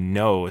someone you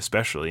know,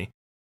 especially,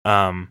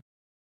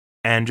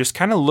 and just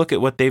kind of look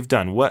at what they've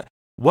done.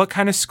 What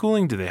kind of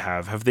schooling do they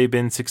have? Have they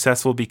been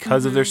successful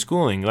because of their Mhm.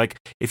 schooling? Like,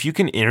 if you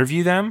can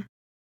interview them,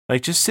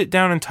 like, just sit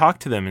down and talk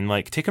to them and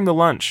like take them to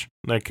lunch.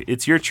 Like,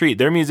 it's your treat.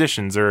 They're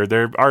musicians or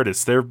they're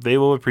artists. They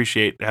will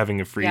appreciate having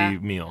a free Yeah.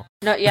 meal.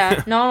 No,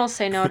 yeah. No one will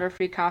say no to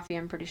free coffee,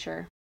 I'm pretty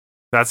sure.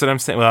 That's what I'm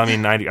saying. Well, I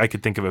mean, I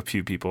could think of a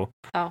few people.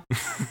 Oh.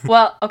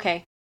 Well,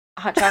 okay.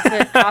 Hot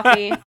chocolate,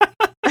 coffee.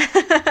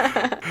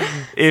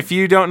 If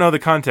you don't know the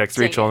context,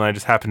 Dang Rachel it. and I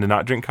just happen to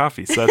not drink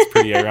coffee, so that's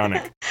pretty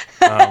ironic.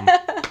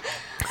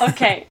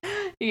 Okay.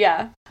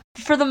 Yeah.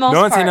 For the most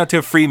No one part. say no to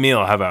a free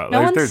meal. How about? No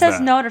Like, one there's says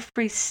that. no to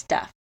free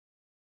stuff.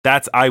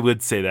 I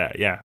would say that.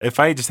 Yeah. If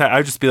I just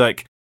I'd just be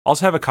like,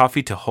 also have a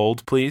coffee to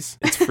hold, please.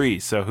 It's free,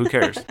 so who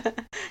cares?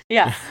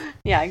 Yeah.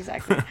 Yeah,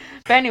 exactly.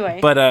 But anyway.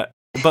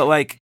 But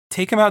like,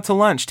 take them out to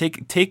lunch.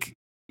 Take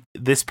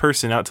this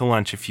person out to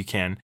lunch if you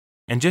can,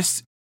 and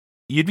just,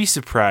 you'd be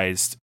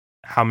surprised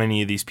how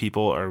many of these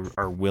people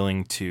are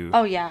willing to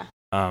Oh yeah.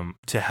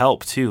 To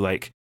help too.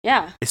 Like,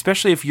 Yeah.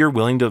 especially if you're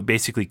willing to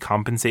basically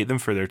compensate them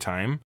for their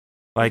time.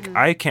 Like,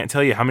 I can't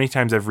tell you how many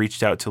times I've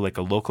reached out to like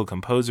a local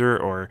composer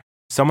or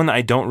someone that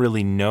I don't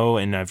really know,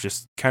 and I've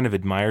just kind of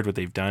admired what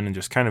they've done and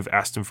just kind of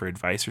asked them for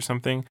advice or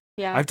something.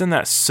 Yeah. I've done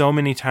that so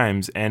many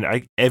times,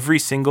 and every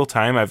single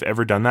time I've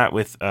ever done that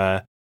with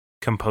a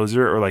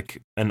composer or like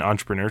an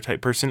entrepreneur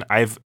type person,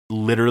 I've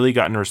literally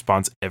gotten a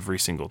response every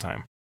single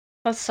time.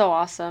 That's so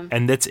awesome.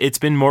 And it's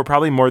been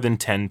probably more than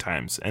 10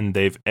 times, and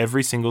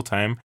every single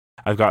time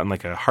I've gotten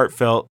like a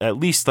heartfelt, at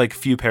least like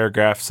few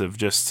paragraphs of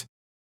just,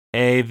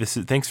 hey,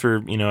 thanks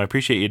for, I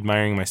appreciate you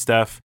admiring my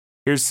stuff.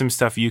 Here's some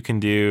stuff you can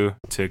do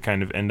to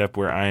kind of end up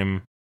where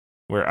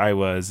I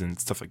was and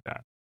stuff like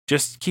that.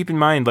 Just keep in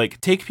mind, like,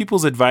 take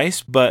people's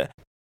advice, but,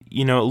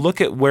 look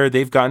at where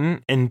they've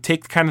gotten and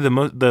take kind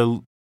of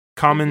the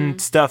common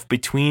stuff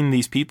between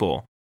these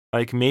people.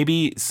 Like,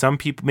 maybe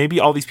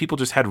all these people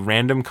just had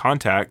random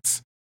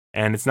contacts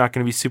and it's not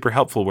going to be super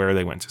helpful where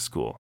they went to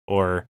school.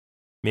 Or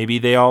maybe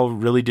they all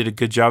really did a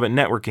good job at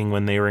networking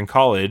when they were in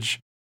college,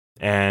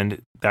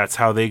 and that's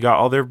how they got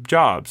all their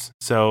jobs.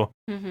 So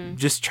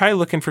just try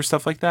looking for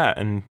stuff like that,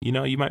 and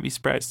you might be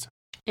surprised.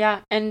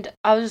 Yeah, and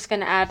I was just going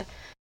to add,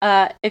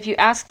 if you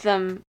ask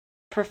them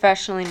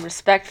professionally and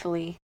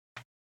respectfully,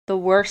 the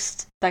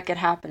worst that could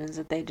happen is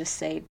that they just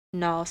say,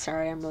 no,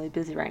 sorry, I'm really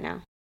busy right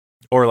now.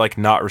 Or like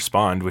not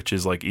respond, which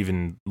is like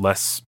even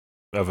less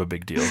of a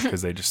big deal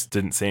because they just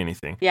didn't say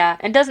anything. Yeah,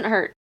 it doesn't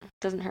hurt.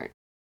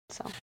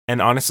 So.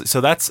 And honestly,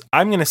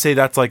 I'm going to say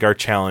that's like our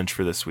challenge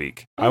for this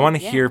week. I want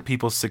to hear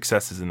people's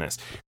successes in this.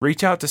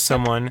 Reach out to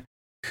someone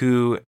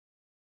who,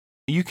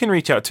 you can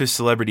reach out to a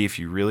celebrity if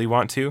you really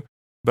want to,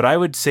 but I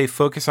would say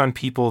focus on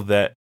people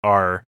that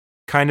are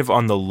kind of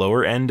on the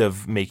lower end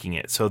of making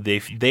it. So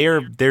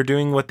they're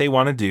doing what they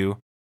want to do,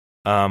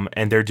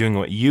 and they're doing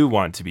what you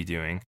want to be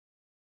doing,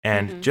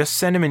 and just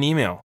send them an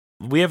email.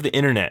 We have the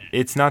internet.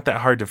 It's not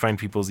that hard to find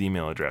people's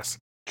email address.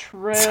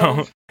 True.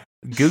 So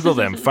Google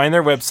them, find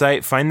their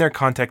website, find their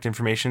contact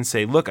information,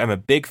 say, look, I'm a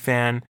big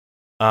fan,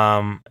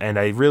 and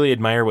I really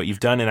admire what you've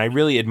done, and I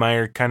really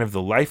admire kind of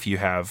the life you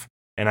have,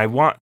 and I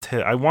want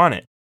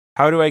it.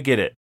 How do I get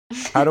it?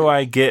 How do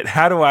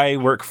I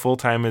work full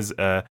time as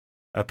a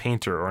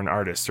painter or an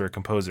artist or a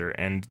composer?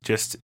 And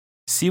just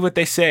see what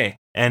they say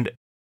and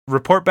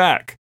report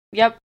back.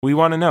 Yep. We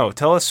want to know.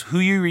 Tell us who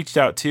you reached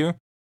out to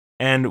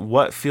and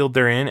what field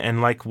they're in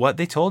and like what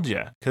they told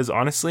you. Because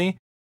honestly,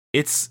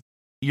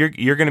 you're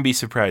going to be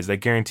surprised. I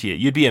guarantee it.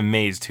 You'd be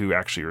amazed who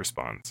actually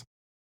responds.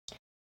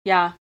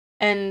 Yeah.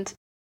 And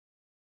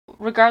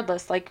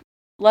regardless, like,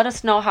 let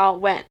us know how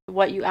it went,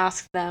 what you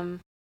asked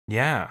them.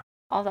 Yeah.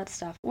 All that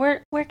stuff.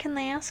 Where can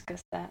they ask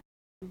us that,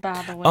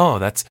 by the way? Oh,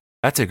 that's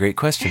a great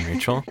question,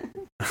 Rachel.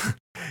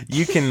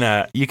 You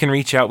can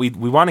reach out. We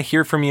want to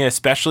hear from you,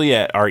 especially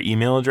at our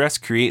email address,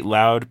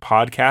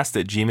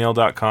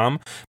 createloudpodcast@gmail.com.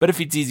 But if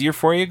it's easier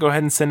for you, go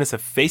ahead and send us a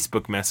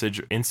Facebook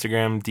message,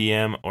 Instagram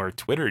DM, or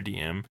Twitter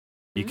DM.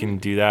 You can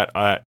do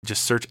that.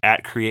 Just search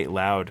at Create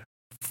Loud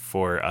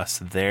for us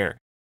there.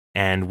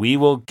 And we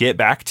will get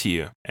back to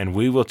you and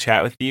we will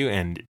chat with you.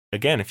 And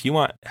again, if you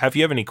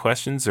have any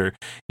questions or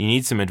you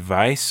need some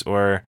advice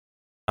or,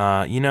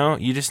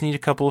 you just need a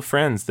couple of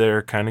friends that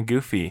are kind of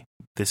goofy,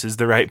 this is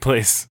the right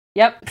place.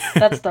 Yep.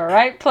 That's the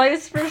right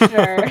place for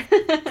sure.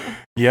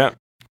 Yep.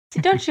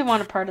 See, don't you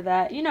want a part of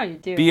that? You know you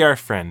do. Be our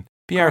friend.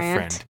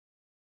 Grant.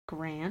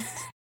 Grant.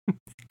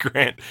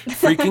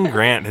 Freaking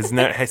Grant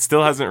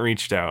still hasn't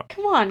reached out.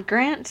 Come on,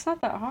 Grant. It's not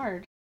that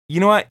hard. You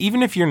know what?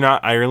 Even if you're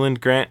not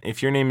Ireland, Grant,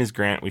 if your name is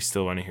Grant, we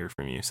still want to hear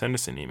from you. Send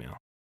us an email.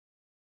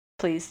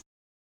 Please.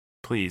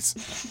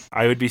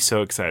 I would be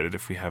so excited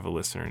if we have a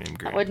listener named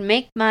Grant. That would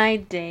make my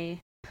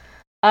day.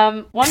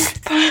 One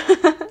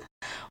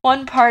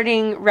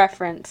parting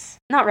reference.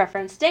 Not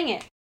reference, dang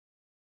it.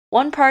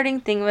 One parting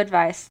thing of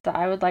advice that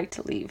I would like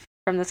to leave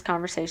from this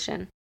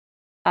conversation.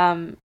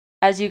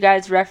 As you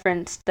guys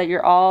referenced that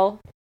you're all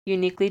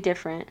uniquely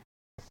different,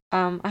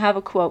 I have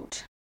a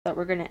quote that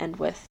we're going to end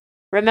with.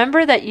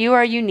 Remember that you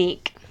are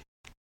unique,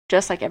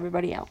 just like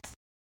everybody else.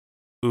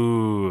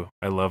 Ooh,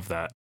 I love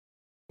that.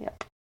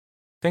 Yep.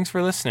 Thanks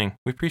for listening.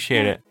 We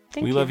appreciate it.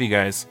 We love you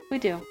guys. We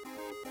do.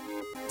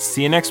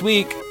 See you next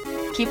week.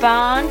 Keep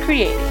on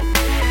creating.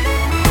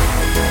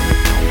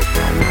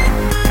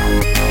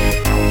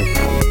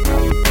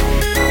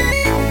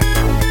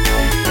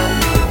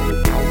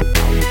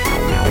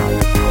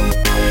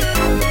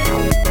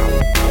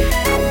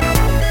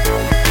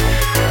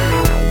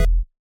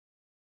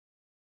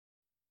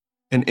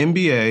 An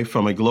MBA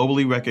from a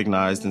globally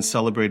recognized and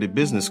celebrated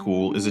business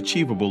school is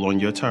achievable on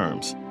your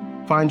terms.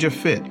 Find your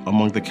fit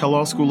among the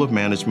Kellogg School of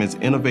Management's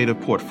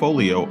innovative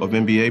portfolio of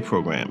MBA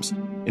programs,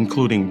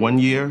 including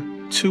 1-year,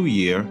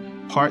 2-year,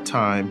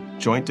 part-time,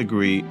 joint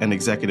degree, and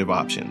executive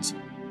options.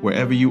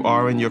 Wherever you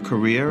are in your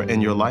career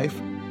and your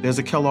life, there's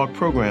a Kellogg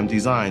program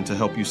designed to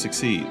help you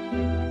succeed.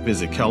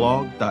 Visit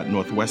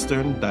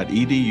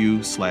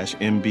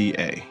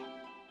kellogg.northwestern.edu/MBA.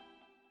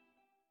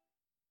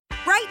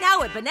 Right now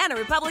Now at Banana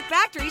Republic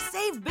Factory,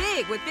 save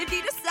big with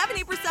 50 to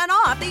 70%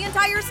 off the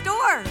entire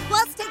store.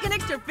 Plus, take an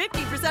extra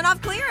 50%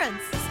 off clearance.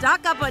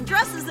 Stock up on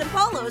dresses and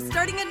polos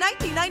starting at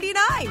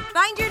 $19.99.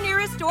 Find your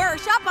nearest store or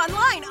shop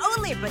online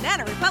only at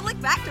Banana Republic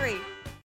Factory.